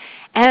projects,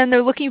 and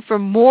they're looking for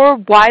more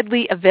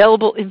widely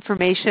available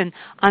information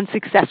on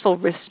successful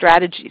risk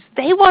strategies.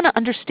 They want to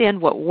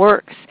understand what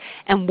works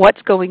and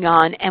what's going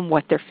on and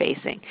what they're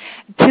facing.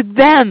 To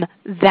them,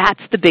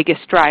 that's the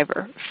biggest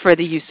driver for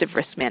the use of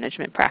risk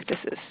management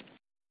practices.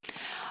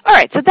 All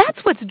right, so that's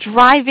what's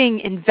driving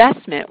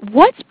investment.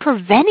 What's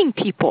preventing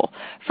people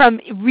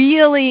from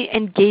really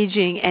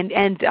engaging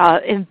and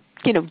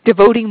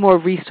devoting more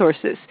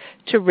resources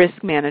to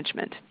risk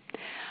management?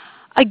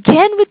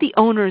 Again, with the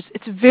owners,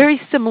 it's very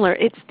similar.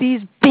 It's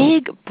these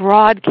big,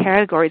 broad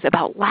categories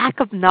about lack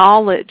of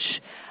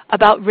knowledge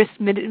about risk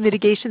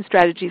mitigation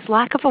strategies,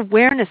 lack of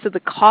awareness of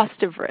the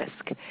cost of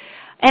risk.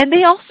 And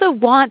they also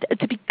want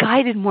to be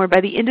guided more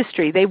by the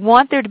industry. They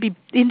want there to be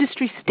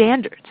industry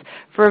standards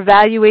for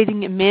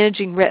evaluating and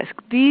managing risk.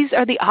 These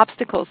are the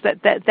obstacles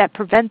that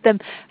prevent them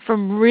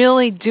from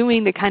really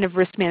doing the kind of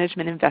risk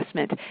management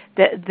investment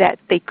that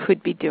they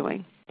could be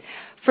doing.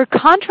 For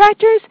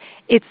contractors,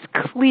 it's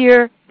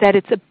clear that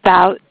it's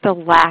about the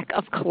lack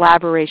of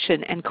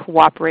collaboration and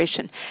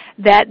cooperation,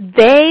 that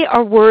they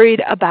are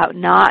worried about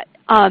not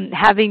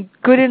having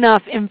good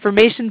enough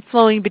information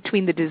flowing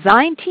between the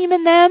design team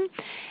and them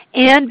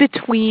and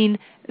between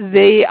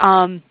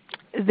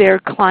their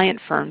client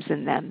firms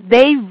and them.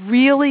 They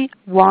really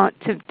want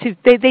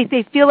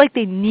they feel like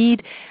they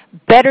need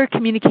better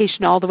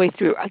communication all the way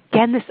through.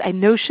 Again, this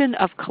notion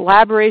of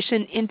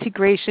collaboration,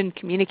 integration,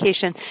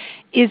 communication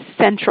is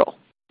central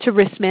to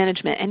risk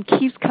management and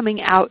keeps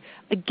coming out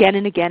again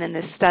and again in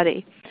this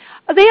study.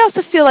 They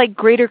also feel like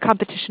greater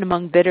competition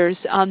among bidders,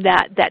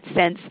 that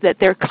sense that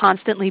they're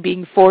constantly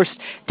being forced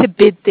to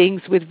bid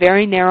things with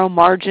very narrow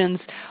margins,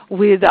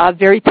 with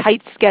very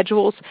tight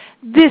schedules.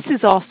 This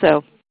is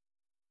also,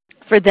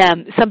 for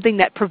them, something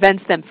that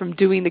prevents them from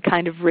doing the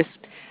kind of risk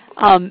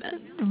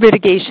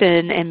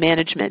mitigation and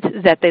management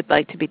that they'd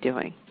like to be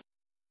doing.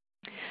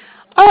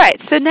 All right,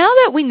 so now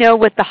that we know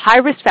what the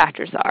high-risk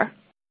factors are,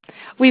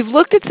 we've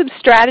looked at some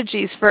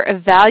strategies for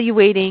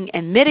evaluating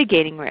and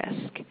mitigating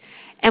risk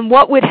and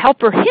what would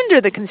help or hinder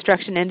the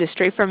construction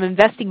industry from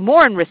investing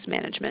more in risk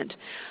management.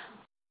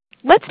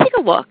 Let's take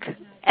a look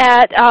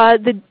at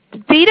the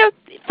data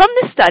from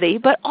this study,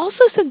 but also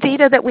some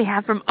data that we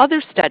have from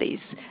other studies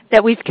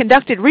that we've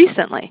conducted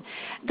recently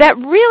that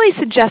really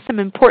suggest some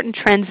important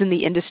trends in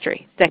the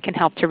industry that can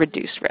help to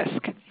reduce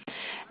risk.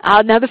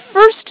 Now, the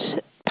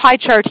first pie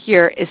chart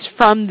here is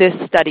from this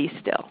study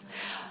still.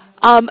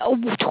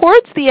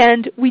 Towards the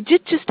end, we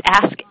did just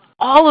ask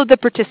all of the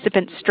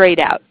participants straight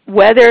out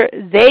whether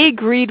they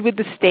agreed with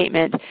the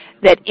statement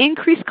that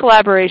increased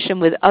collaboration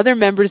with other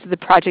members of the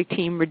project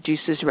team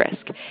reduces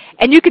risk.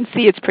 And you can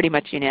see it's pretty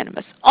much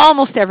unanimous.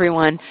 Almost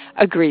everyone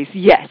agrees,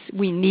 yes,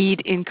 we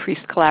need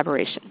increased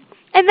collaboration.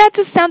 And that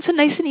just sounds so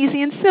nice and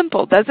easy and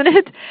simple, doesn't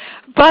it?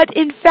 But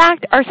in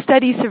fact, our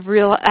studies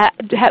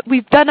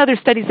we've done other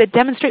studies that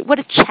demonstrate what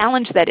a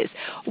challenge that is,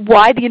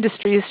 why the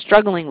industry is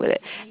struggling with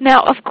it.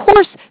 Now, of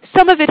course,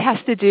 some of it has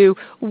to do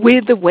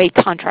with the way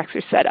contracts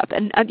are set up,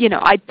 and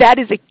that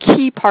is a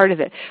key part of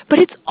it. But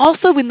it's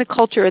also in the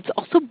culture. It's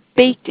also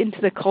baked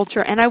into the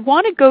culture. And I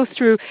want to go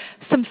through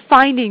some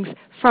findings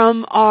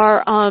from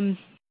our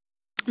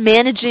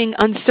Managing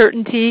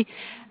Uncertainty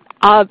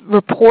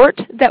report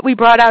that we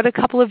brought out a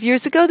couple of years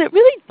ago that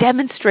really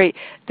demonstrate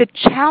the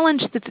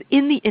challenge that's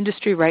in the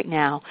industry right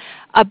now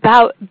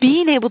about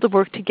being able to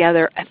work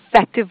together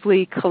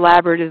effectively,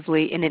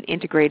 collaboratively, in an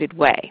integrated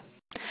way.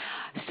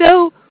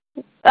 So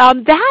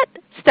that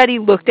study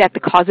looked at the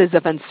causes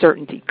of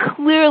uncertainty,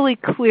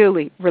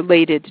 clearly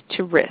related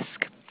to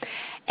risk.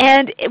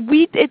 And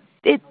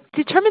it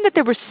determined that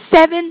there were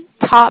 7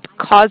 top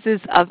causes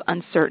of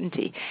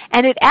uncertainty.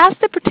 And it asked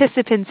the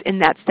participants in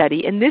that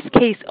study, in this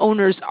case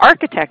owners,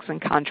 architects,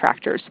 and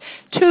contractors,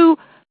 to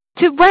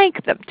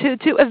rank them,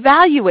 to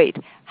evaluate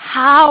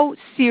how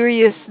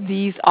serious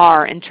these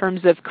are in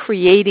terms of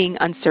creating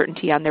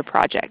uncertainty on their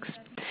projects.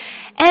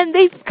 And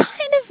they've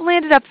kind of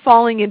landed up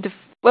falling into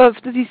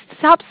these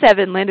top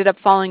 7 landed up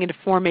falling into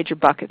 4 major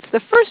buckets. The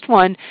first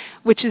one,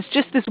 which is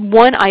just this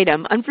one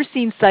item,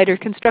 unforeseen site or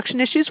construction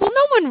issues, well,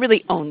 no one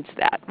really owns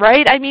that,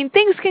 right? I mean,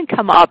 things can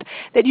come up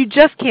that you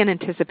just can't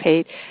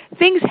anticipate.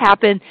 Things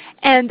happen,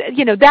 and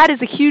that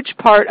is a huge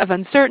part of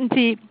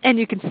uncertainty, and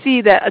you can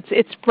see that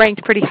it's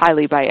ranked pretty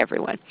highly by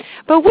everyone.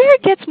 But where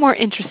it gets more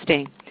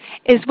interesting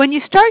is when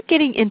you start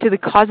getting into the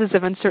causes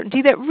of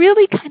uncertainty that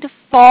really kind of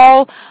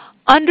fall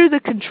under the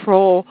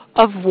control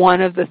of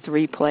one of the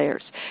three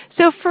players.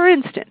 So for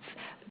instance,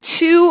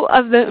 two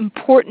of the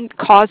important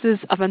causes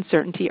of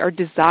uncertainty are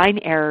design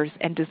errors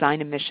and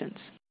design omissions.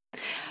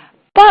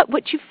 But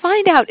what you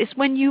find out is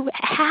when you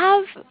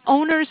have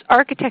owners,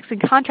 architects,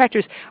 and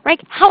contractors rank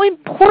how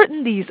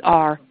important these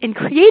are in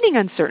creating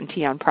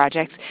uncertainty on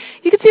projects,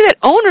 you can see that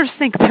owners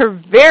think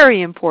they're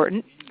very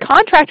important.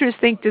 Contractors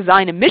think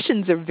design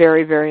omissions are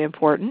very, very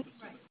important.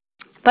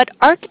 But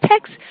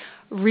architects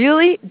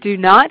really do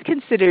not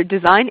consider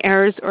design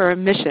errors or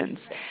omissions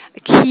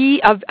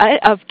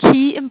of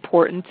key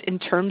importance in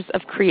terms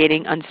of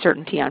creating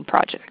uncertainty on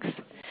projects.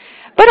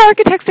 But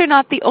architects are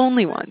not the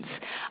only ones.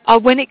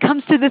 When it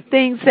comes to the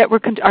things that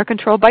are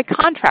controlled by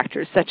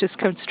contractors, such as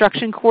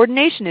construction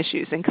coordination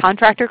issues and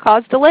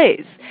contractor-caused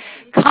delays,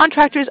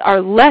 contractors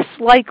are less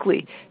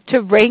likely to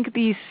rank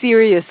these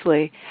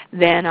seriously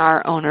than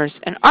our owners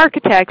and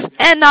architects,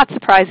 and not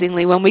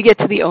surprisingly, when we get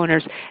to the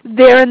owners,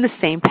 they're in the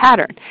same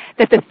pattern,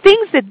 that the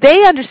things that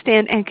they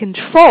understand and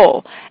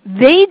control,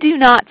 they do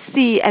not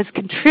see as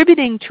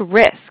contributing to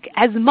risk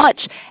as much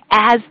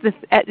as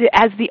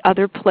the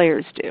other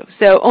players do.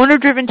 So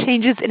owner-driven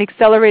changes in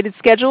accelerated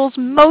schedules,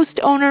 most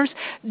owners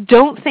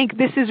don't think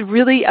this is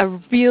really a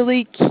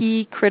really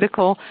key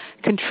critical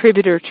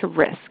contributor to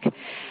risk.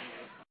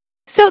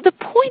 So the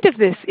point of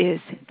this is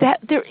that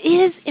there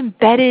is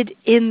embedded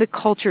in the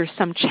culture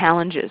some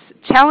challenges.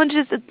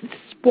 Challenges that's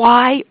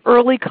why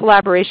early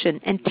collaboration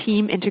and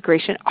team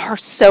integration are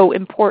so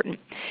important.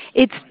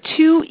 It's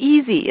too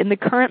easy in the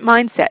current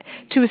mindset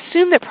to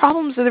assume that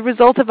problems are the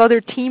result of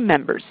other team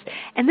members.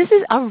 And this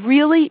is a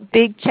really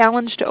big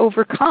challenge to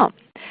overcome.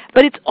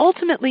 But it's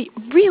ultimately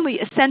really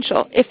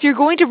essential. If you're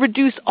going to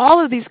reduce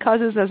all of these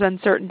causes of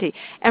uncertainty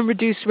and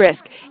reduce risk,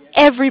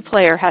 every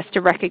player has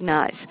to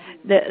recognize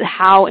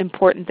how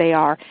important they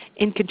are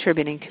in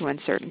contributing to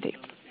uncertainty.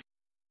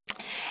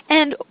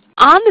 And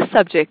on the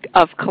subject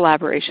of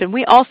collaboration,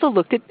 we also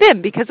looked at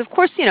BIM because, of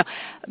course,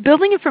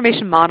 building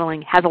information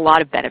modeling has a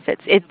lot of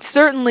benefits. It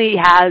certainly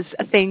has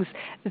things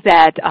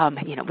that,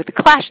 with the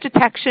clash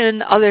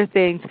detection, other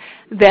things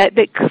that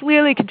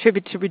clearly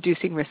contribute to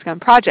reducing risk on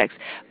projects.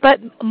 But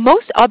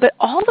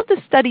all of the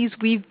studies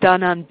we've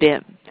done on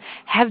BIM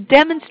have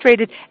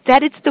demonstrated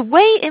that it's the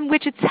way in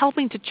which it's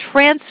helping to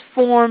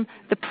transform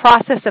the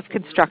process of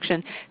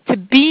construction to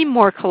be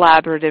more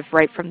collaborative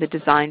right from the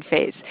design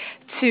phase,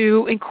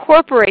 to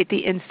incorporate the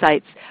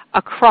insights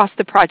across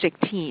the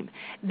project team,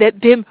 that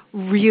BIM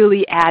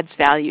really adds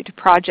value to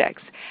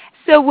projects.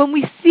 So when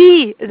we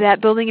see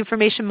that building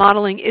information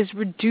modeling is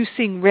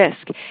reducing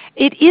risk,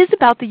 it is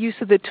about the use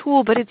of the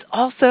tool, but it's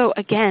also,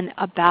 again,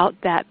 about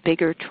that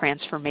bigger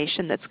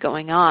transformation that's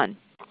going on.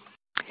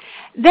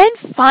 Then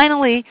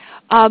finally,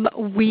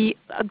 we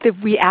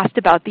asked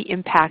about the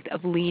impact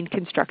of lean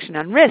construction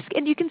on risk.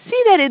 And you can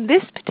see that in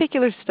this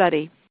particular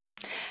study,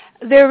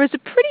 there was a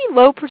pretty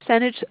low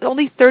percentage,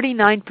 only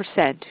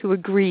 39%, who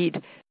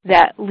agreed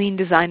that lean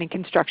design and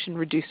construction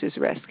reduces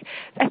risk.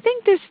 I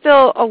think there's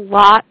still a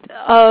lot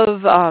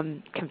of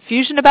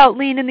confusion about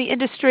lean in the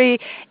industry.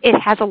 It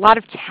has a lot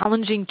of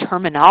challenging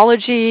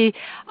terminology.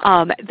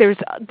 There's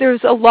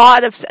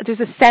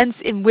a sense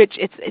in which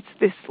it's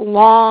this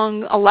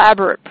long,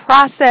 elaborate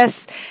process,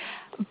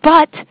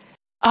 but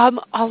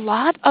a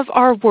lot of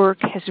our work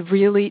has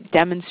really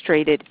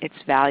demonstrated its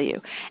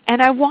value.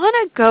 And I want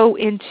to go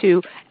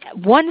into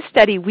one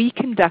study we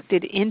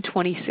conducted in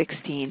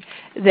 2016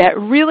 that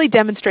really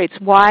demonstrates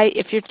why,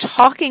 if you're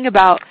talking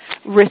about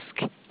risk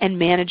and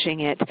managing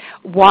it,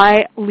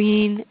 why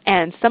lean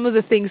and some of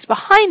the things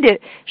behind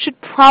it should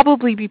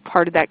probably be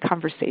part of that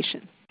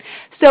conversation.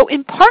 So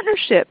in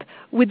partnership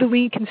with the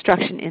Lean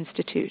Construction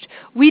Institute,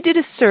 we did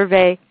a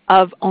survey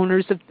of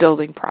owners of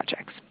building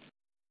projects.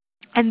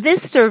 And this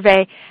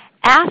survey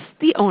asked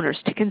the owners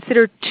to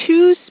consider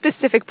two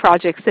specific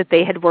projects that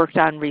they had worked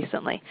on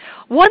recently.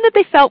 One that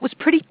they felt was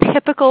pretty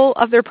typical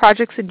of their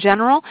projects in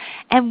general,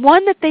 and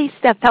one that they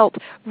felt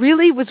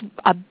really was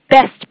a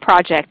best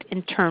project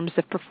in terms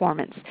of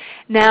performance.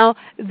 Now,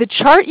 the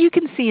chart you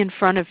can see in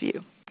front of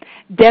you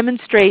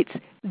demonstrates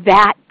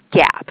that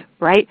gap,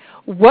 right?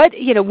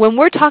 When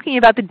we're talking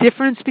about the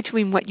difference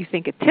between what you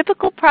think a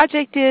typical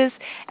project is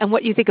and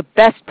what you think a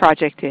best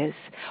project is,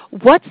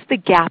 what's the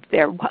gap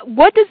there?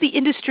 What does the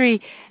industry,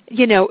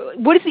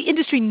 what is the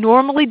industry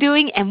normally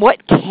doing and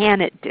what can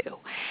it do?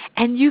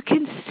 And you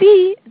can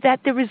see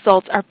that the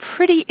results are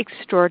pretty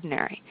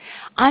extraordinary.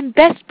 On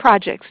best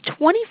projects,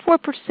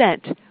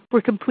 24%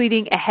 were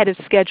completing ahead of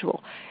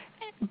schedule.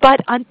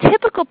 But on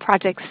typical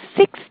projects,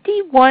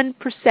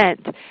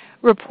 61%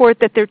 report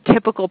that their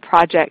typical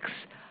projects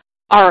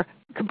are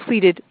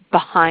completed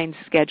behind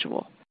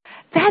schedule.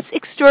 That's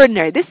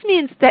extraordinary. This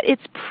means that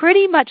it's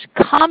pretty much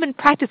common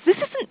practice. This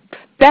isn't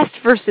best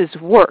versus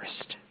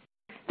worst.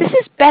 This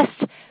is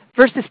best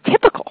versus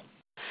typical.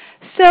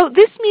 So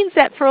this means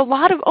that for a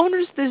lot of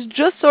owners, there's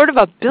just sort of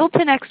a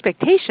built-in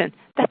expectation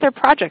that their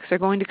projects are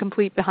going to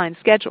complete behind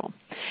schedule.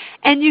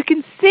 And you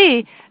can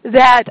see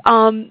that,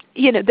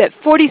 that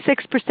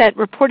 46%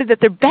 reported that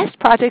their best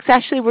projects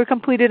actually were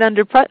completed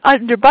under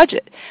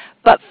budget,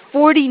 but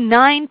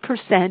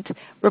 49%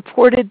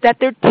 reported that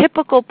their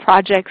typical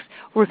projects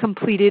were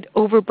completed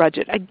over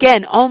budget.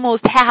 Again,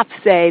 almost half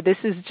say this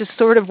is just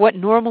sort of what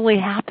normally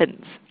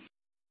happens.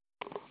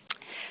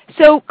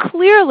 So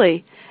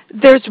clearly,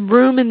 there's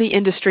room in the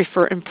industry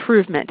for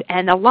improvement,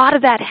 and a lot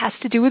of that has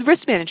to do with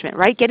risk management,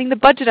 right? Getting the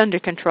budget under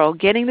control,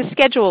 getting the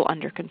schedule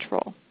under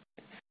control.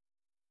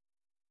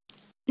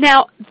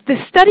 Now, the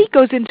study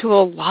goes into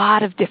a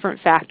lot of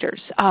different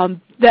factors,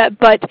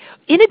 but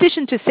in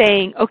addition to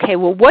saying, okay,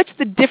 well, what's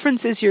the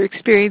differences you're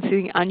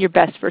experiencing on your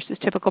best versus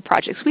typical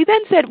projects, we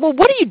then said, well,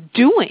 what are you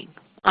doing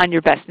on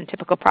your best and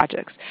typical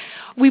projects?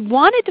 We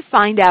wanted to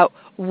find out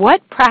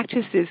what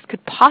practices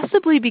could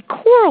possibly be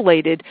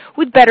correlated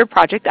with better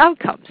project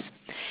outcomes.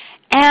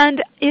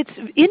 And it's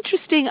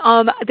interesting,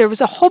 there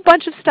was a whole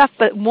bunch of stuff,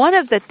 but one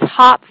of the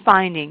top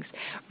findings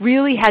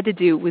really had to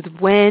do with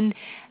when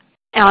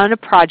on a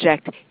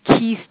project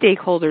key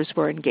stakeholders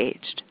were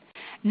engaged.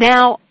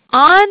 Now,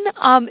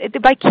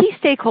 by key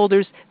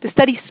stakeholders, the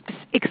study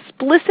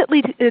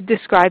explicitly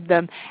described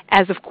them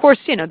as, of course,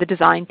 the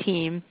design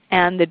team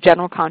and the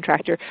general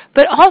contractor,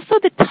 but also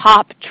the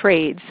top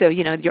trades. So,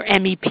 your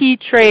MEP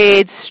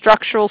trades,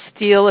 structural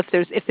steel, if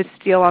it's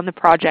steel on the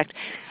project.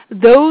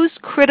 Those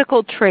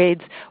critical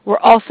trades were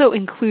also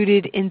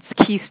included in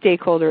key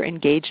stakeholder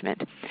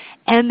engagement.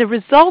 And the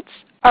results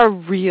are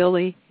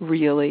really,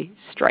 really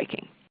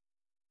striking.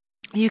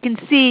 You can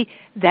see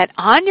that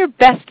on your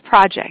best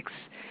projects,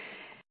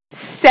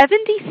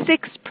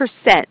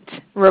 76%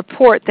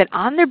 report that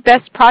on their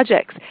best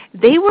projects,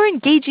 they were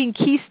engaging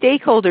key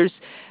stakeholders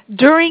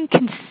during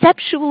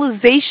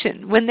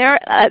conceptualization when they're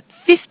at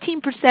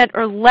 15%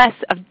 or less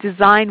of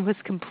design was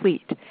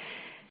complete.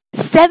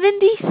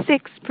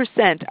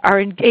 76% are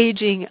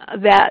engaging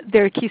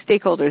their key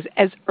stakeholders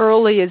as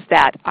early as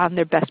that on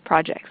their best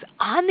projects.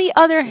 On the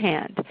other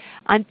hand,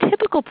 on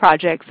typical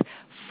projects,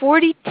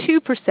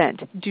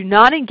 42% do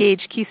not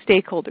engage key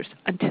stakeholders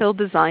until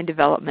design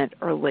development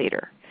or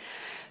later.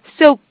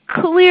 So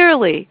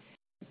clearly,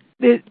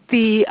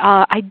 the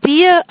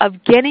idea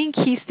of getting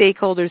key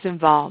stakeholders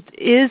involved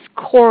is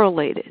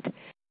correlated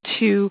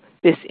to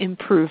this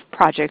improved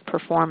project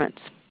performance.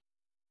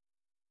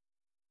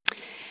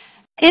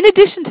 In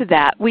addition to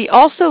that, we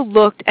also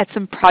looked at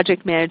some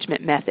project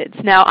management methods.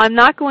 Now, I'm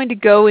not going to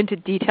go into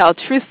detail.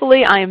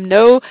 Truthfully, I am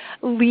no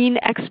lean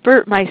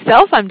expert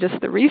myself. I'm just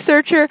the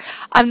researcher.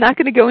 I'm not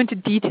going to go into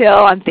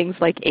detail on things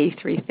like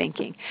A3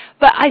 thinking.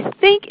 But I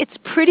think it's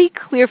pretty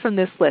clear from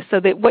this list.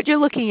 So that what you're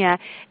looking at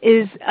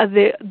is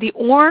the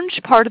orange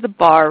part of the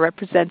bar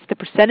represents the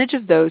percentage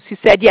of those who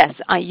said, yes,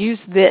 I use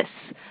this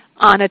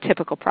on a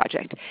typical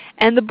project.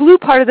 And the blue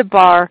part of the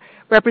bar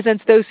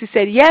represents those who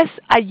said, yes,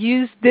 I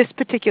use this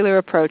particular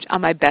approach on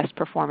my best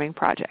performing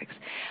projects.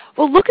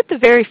 Well, look at the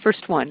very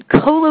first one,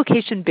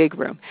 co-location big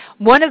room.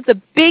 One of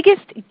the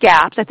biggest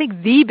gaps, I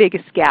think the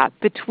biggest gap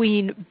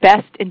between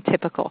best and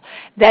typical,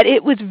 that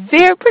it was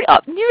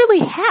nearly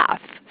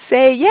half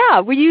say, yeah,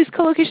 we use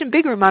co-location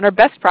big room on our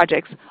best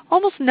projects.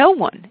 Almost no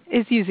one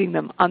is using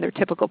them on their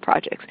typical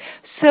projects.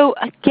 So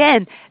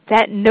again,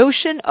 that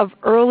notion of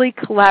early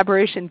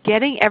collaboration,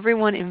 getting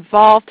everyone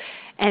involved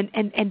and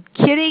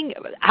getting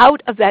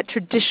out of that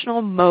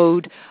traditional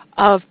mode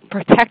of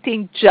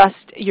protecting just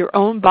your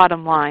own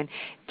bottom line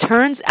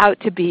turns out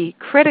to be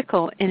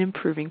critical in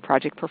improving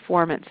project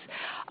performance.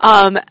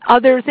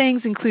 Other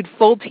things include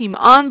full team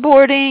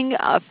onboarding.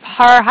 A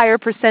far higher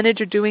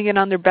percentage are doing it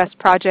on their best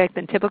project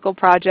than typical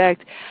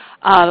project.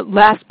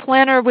 Last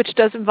planner, which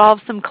does involve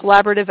some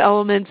collaborative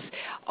elements.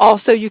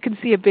 Also, you can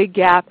see a big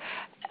gap.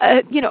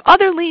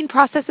 Other lean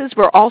processes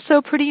were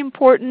also pretty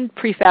important.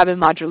 Prefab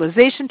and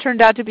modularization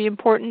turned out to be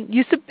important.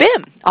 Use of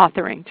BIM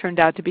authoring turned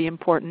out to be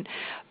important.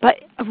 But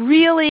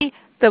really,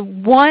 the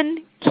one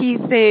key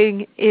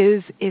thing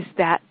is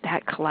that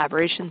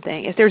collaboration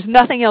thing. If there's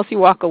nothing else you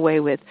walk away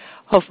with,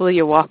 hopefully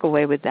you walk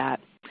away with that.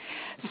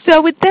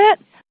 So with that,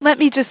 let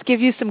me just give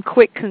you some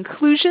quick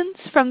conclusions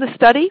from the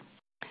study.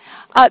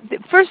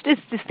 First is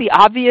just the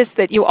obvious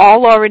that you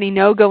all already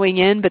know going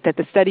in, but that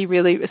the study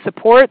really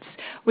supports,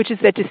 which is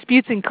that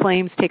disputes and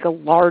claims take a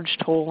large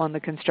toll on the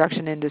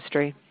construction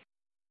industry.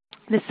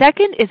 The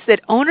second is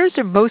that owners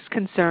are most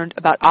concerned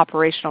about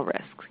operational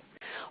risks,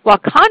 while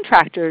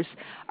contractors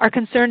are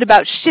concerned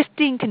about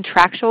shifting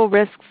contractual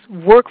risks,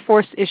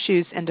 workforce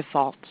issues, and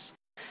defaults.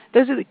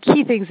 Those are the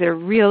key things that are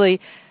really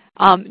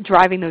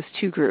driving those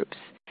two groups.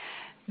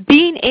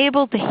 Being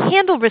able to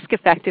handle risk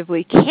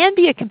effectively can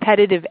be a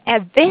competitive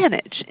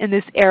advantage in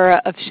this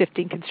era of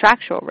shifting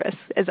contractual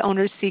risks as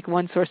owners seek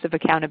one source of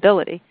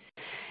accountability.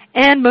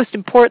 And most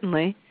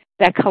importantly,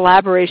 that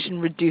collaboration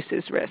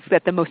reduces risk,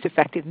 that the most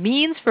effective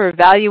means for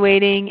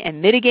evaluating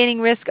and mitigating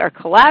risk are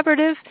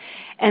collaborative,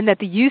 and that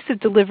the use of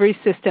delivery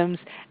systems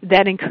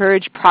that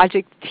encourage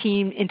project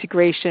team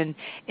integration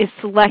is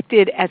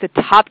selected as a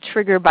top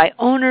trigger by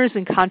owners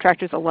and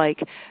contractors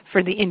alike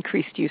for the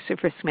increased use of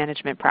risk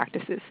management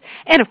practices.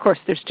 And of course,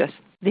 there's just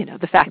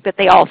the fact that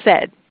they all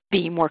said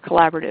being more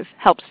collaborative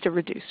helps to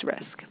reduce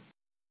risk.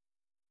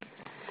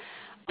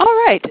 All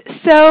right,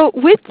 so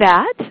with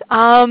that,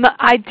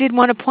 I did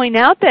want to point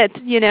out that,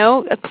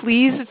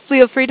 please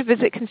feel free to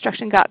visit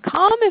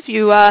construction.com if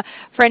you,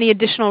 for any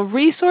additional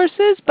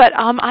resources, but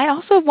I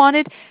also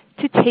wanted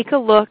to take a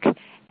look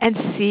and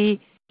see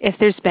if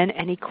there's been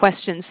any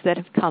questions that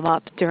have come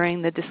up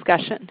during the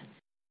discussion.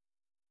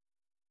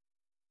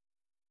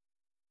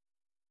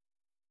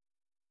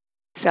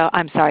 So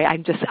I'm sorry,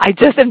 I'm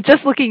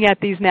just looking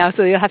at these now,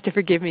 so you'll have to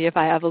forgive me if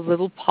I have a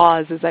little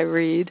pause as I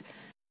read.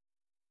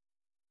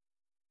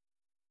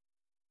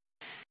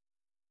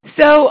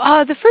 So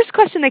the first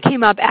question that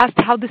came up asked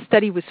how the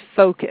study was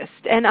focused.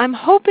 And I'm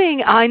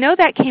hoping, I know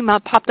that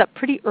popped up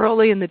pretty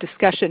early in the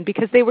discussion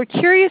because they were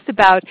curious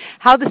about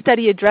how the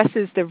study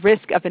addresses the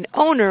risk of an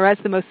owner as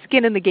the most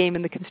skin in the game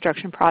in the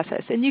construction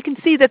process. And you can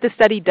see that the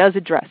study does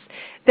address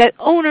that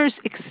owners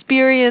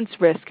experience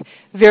risk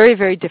very,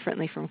 very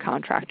differently from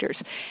contractors,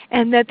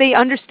 and that they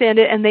understand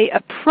it and they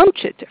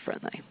approach it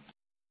differently.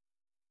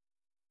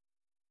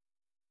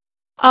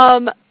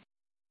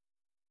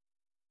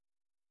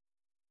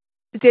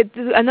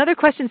 Another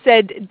question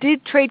said,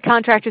 did trade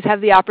contractors have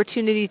the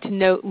opportunity to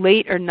note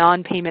late or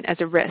non-payment as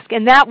a risk?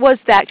 And that was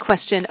that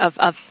question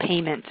of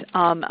payment.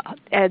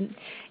 And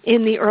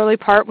in the early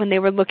part when they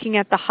were looking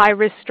at the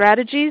high-risk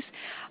strategies,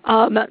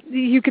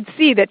 you could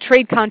see that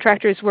trade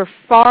contractors were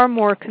far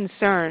more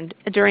concerned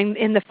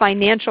in the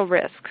financial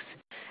risks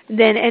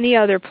than any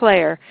other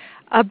player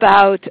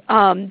about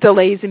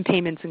delays in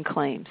payments and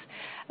claims.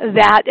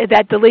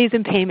 That delays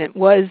in payment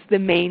was the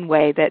main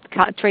way that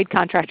trade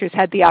contractors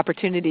had the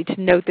opportunity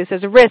to note this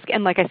as a risk.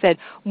 And like I said,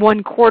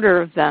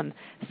 1/4 of them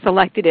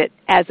selected it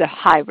as a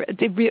high,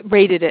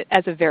 rated it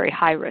as a very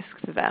high risk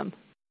to them.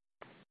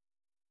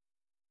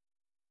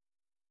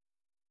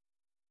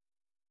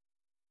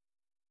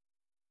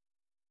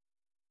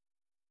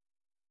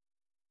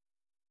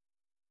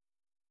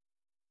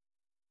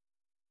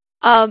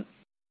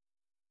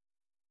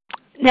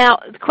 Now,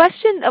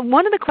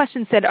 one of the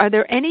questions said, are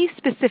there any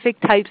specific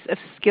types of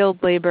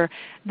skilled labor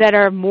that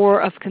are more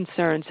of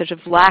concern, such as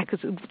lack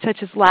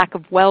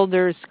of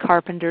welders,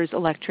 carpenters,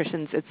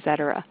 electricians,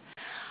 etc.?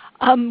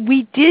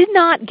 We did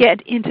not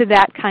get into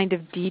that kind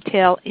of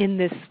detail in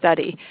this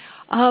study.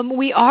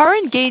 We are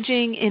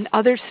engaging in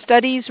other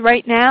studies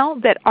right now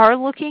that are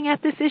looking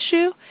at this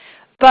issue,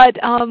 but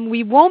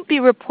we won't be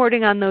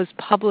reporting on those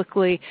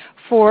publicly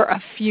for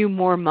a few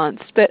more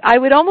months. But I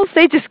would almost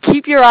say just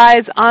keep your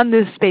eyes on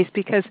this space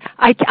because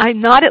I'm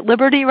not at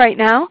liberty right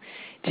now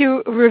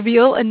to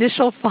reveal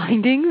initial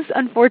findings,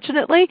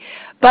 unfortunately,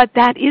 but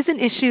that is an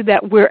issue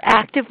that we're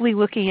actively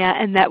looking at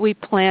and that we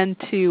plan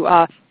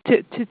to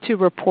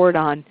report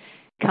on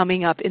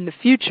coming up in the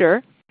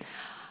future.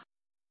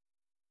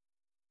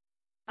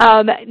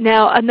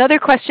 Now, another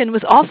question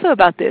was also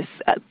about this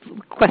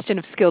question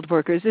of skilled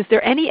workers. Is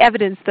there any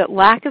evidence that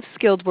lack of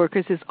skilled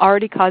workers is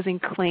already causing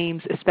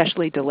claims,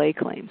 especially delay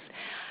claims?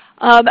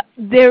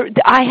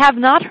 I have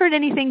not heard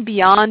anything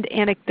beyond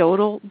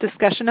anecdotal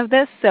discussion of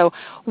this, so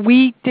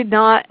we did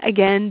not,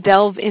 again,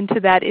 delve into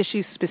that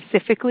issue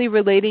specifically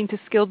relating to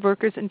skilled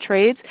workers and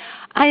trades.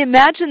 I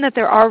imagine that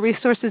there are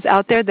resources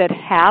out there that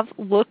have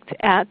looked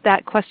at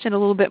that question a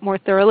little bit more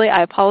thoroughly.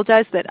 I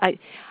apologize that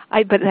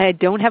but I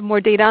don't have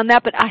more data on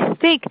that, but I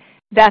think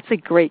that's a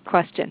great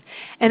question.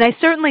 And I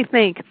certainly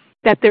think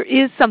that there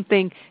is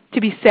something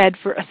to be said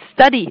for a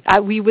study.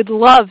 We would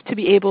love to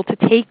be able to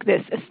take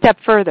this a step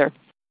further.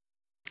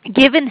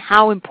 Given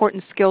how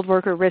important skilled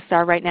worker risks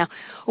are right now,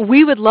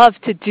 we would love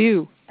to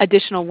do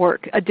additional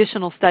work,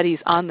 additional studies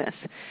on this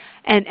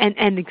and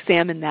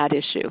examine that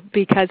issue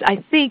because I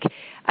think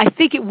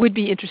it would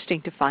be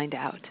interesting to find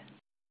out.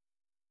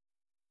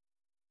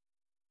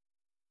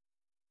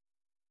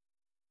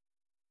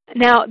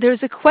 Now,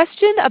 there's a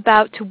question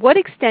about to what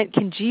extent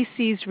can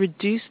GCs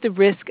reduce the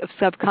risk of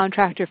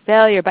subcontractor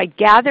failure by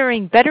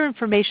gathering better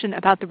information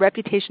about the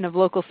reputation of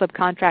local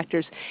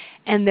subcontractors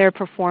and their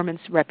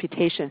performance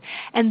reputation.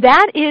 And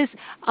that is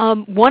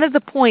one of the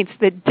points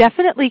that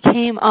definitely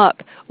came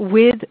up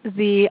with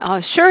the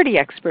surety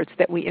experts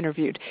that we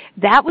interviewed.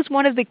 That was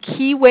one of the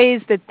key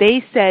ways that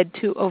they said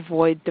to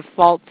avoid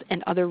defaults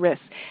and other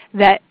risks,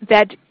 that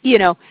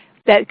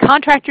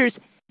contractors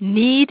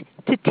need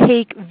to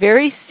take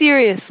very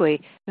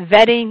seriously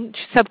vetting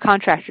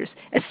subcontractors,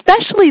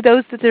 especially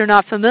those that they're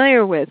not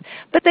familiar with.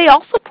 But they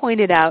also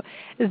pointed out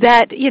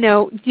that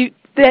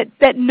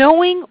that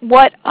knowing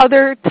what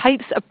other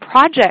types of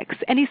projects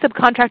any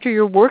subcontractor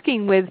you're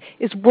working with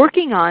is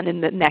working on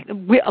in the next,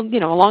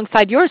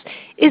 alongside yours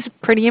is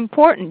pretty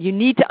important. You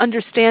need to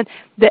understand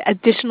the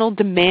additional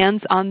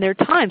demands on their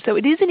time. So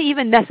it isn't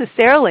even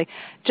necessarily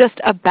just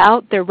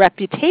about their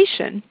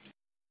reputation.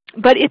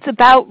 But it's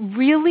about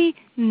really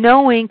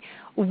knowing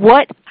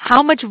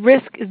how much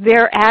risk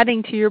they're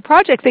adding to your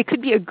project. They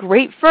could be a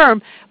great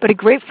firm, but a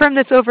great firm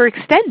that's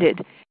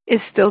overextended is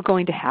still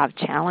going to have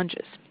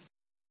challenges.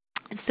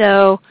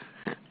 So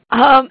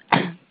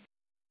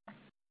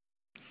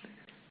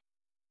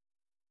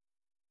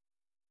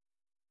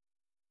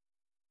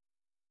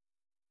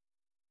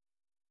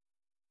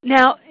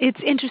now, it's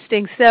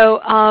interesting. So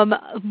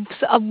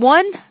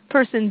one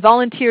person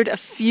volunteered a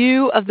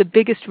few of the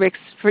biggest risks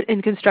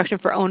in construction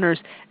for owners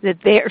that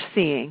they're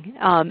seeing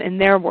in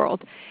their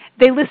world.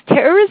 They list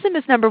terrorism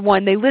as number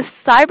 1. They list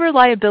cyber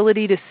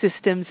liability to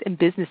systems and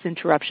business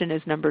interruption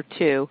as number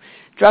 2.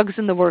 Drugs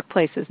in the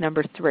workplace as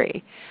number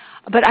 3.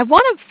 But I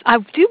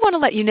do want to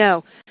let you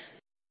know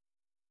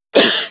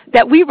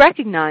that we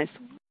recognize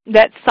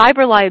that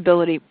cyber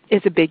liability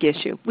is a big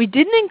issue. We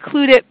didn't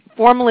include it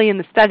formally in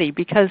the study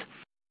because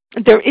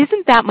there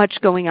isn't that much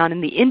going on in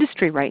the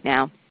industry right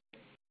now.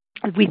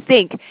 We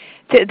think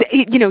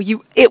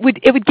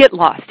it would get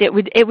lost. It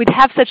would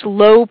have such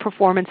low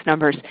performance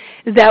numbers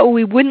that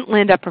we wouldn't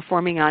land up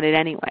performing on it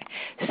anyway.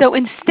 So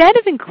instead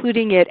of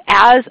including it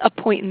as a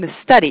point in the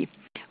study,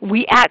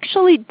 we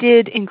actually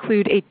did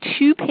include a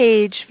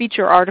 2-page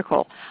feature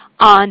article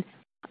on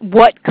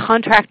what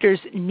contractors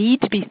need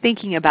to be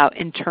thinking about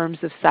in terms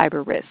of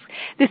cyber risk.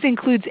 This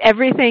includes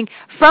everything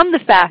from the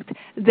fact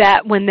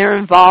that when they're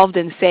involved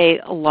in,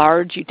 say,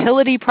 large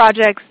utility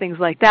projects, things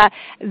like that,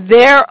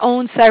 their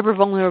own cyber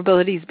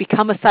vulnerabilities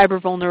become a cyber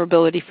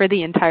vulnerability for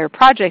the entire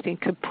project and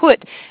could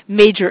put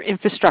major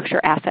infrastructure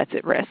assets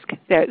at risk.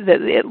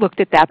 It looked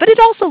at that. But it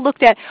also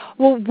looked at,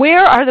 well,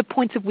 where are the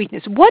points of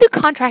weakness? What do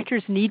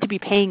contractors need to be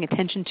paying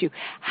attention to?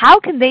 How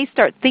can they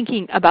start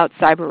thinking about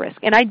cyber risk?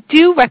 And I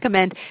do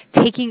recommend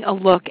taking a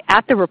look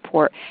at the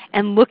report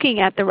and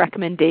looking at the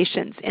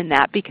recommendations in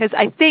that, because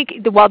I think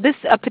while this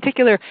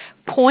particular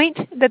point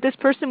that this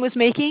person was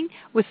making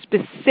was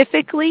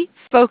specifically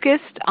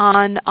focused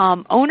on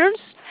owners,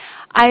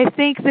 I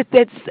think that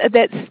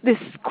this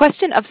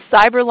question of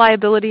cyber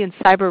liability and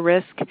cyber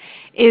risk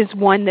is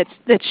one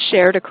that's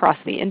shared across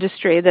the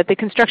industry, that the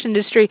construction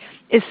industry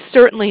is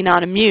certainly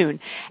not immune.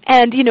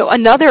 And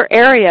another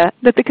area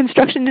that the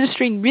construction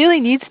industry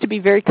really needs to be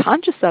very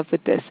conscious of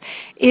with this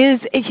is,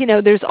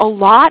 there's a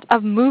lot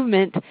of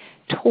movement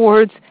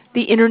towards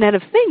the Internet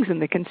of Things in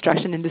the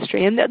construction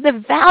industry and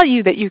the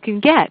value that you can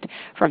get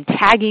from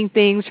tagging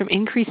things, from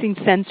increasing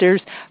sensors,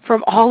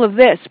 from all of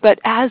this. But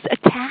as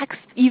attacks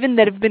even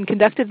that have been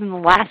conducted in the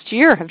last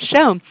year have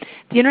shown,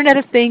 the Internet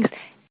of Things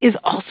is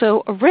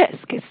also a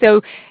risk.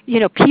 So,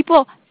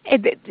 people,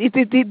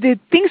 the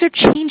things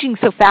are changing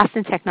so fast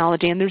in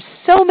technology, and there's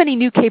so many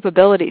new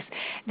capabilities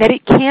that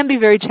it can be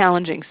very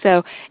challenging.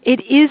 So it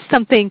is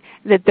something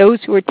that those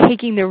who are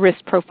taking their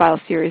risk profile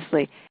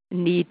seriously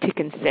need to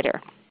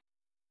consider.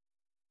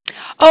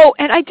 Oh,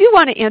 and I do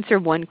want to answer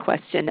one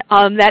question.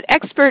 That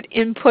expert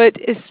input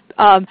is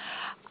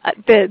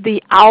the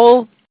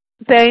OWL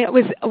thing.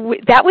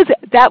 That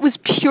was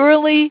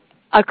purely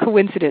a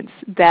coincidence.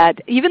 That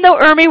even though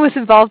ERMI was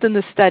involved in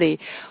the study,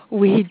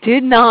 we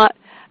did not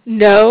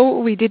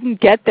know, we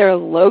didn't get their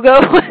logo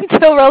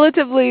until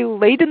relatively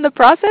late in the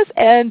process,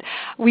 and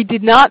we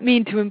did not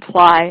mean to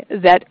imply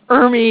that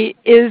ERMI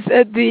is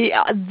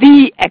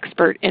the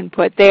expert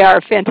input. They are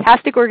a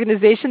fantastic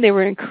organization. They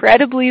were an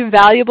incredibly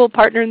valuable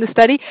partner in the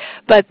study,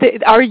 but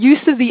our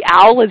use of the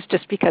OWL is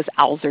just because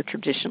owls are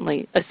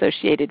traditionally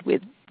associated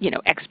with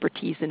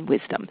expertise and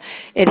wisdom.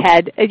 It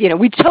had,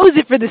 we chose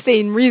it for the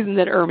same reason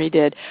that ERMI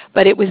did,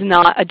 but it was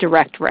not a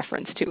direct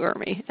reference to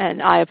ERMI,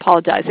 and I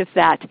apologize if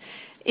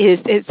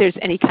there's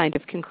any kind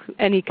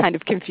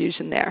of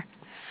confusion there.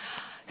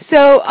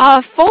 So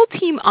full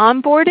team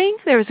onboarding,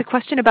 there was a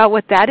question about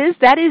what that is.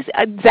 That is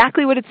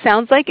exactly what it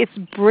sounds like. It's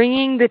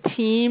bringing the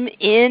team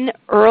in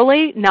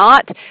early,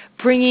 not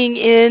bringing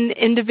in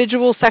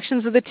individual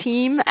sections of the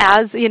team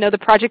as the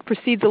project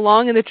proceeds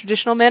along in the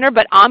traditional manner,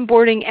 but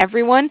onboarding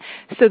everyone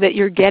so that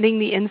you're getting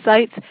the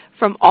insights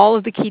from all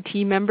of the key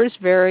team members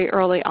very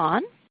early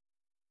on.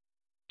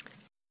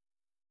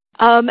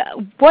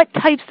 What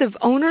types of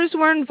owners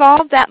were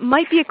involved? That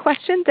might be a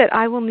question that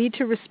I will need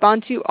to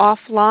respond to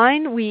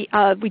offline. We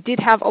did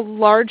have a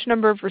large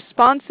number of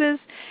responses,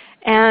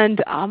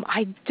 and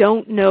I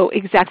don't know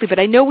exactly, but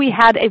I know we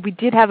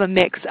did have a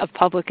mix of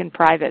public and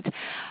private.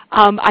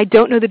 I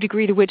don't know the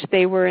degree to which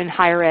they were in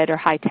higher ed or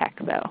high tech,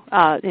 though,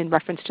 in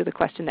reference to the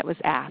question that was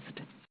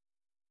asked.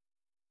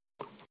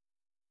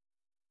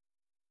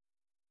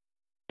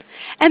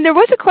 And there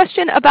was a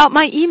question about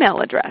my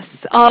email address.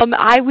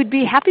 I would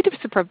be happy to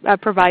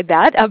provide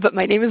that, but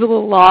my name is a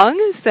little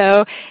long,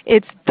 so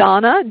it's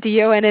Donna,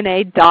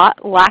 D-O-N-N-A,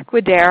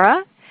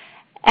 .laquidara,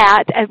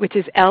 which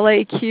is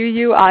L-A-Q-U-I-D-A-R-A,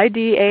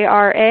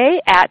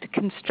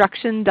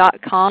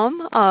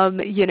 @construction.com.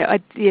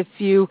 If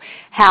you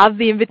have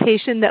the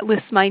invitation that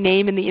lists my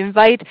name in the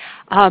invite,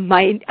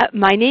 my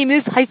name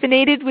is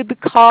hyphenated with the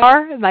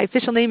Carr. My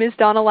official name is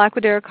Donna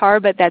Laquidara Carr,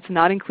 but that's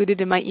not included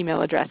in my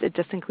email address. It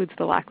just includes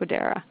the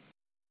Laquidara.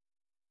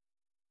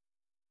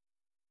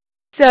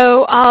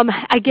 So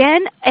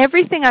again,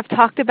 everything I've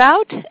talked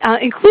about,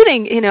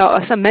 including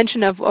some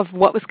mention of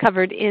what was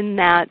covered in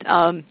that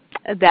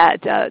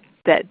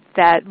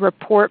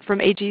report from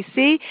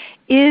AGC,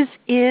 is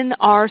in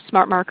our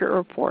Smart Market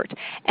report.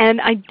 And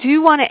I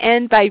do want to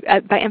end by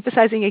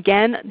emphasizing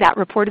again that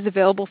report is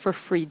available for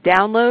free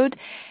download.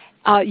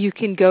 You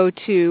can go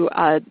to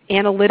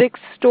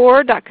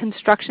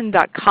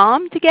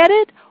analyticsstore.construction.com to get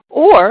it,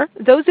 or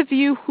those of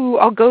you who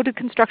will go to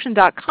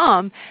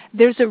construction.com,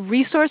 there's a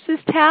resources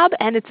tab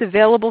and it's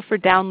available for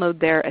download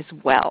there as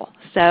well.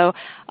 So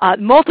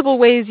multiple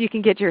ways you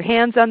can get your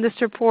hands on this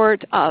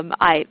report.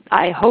 I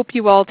hope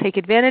you all take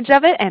advantage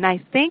of it, and I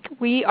think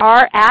we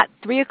are at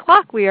 3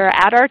 o'clock. We are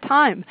at our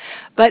time.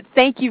 But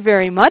thank you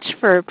very much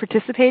for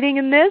participating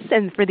in this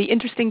and for the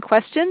interesting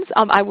questions.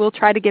 I will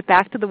try to get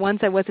back to the ones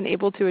I wasn't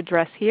able to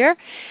address here.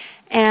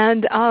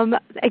 And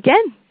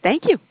again,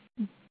 thank you.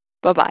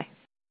 Bye-bye.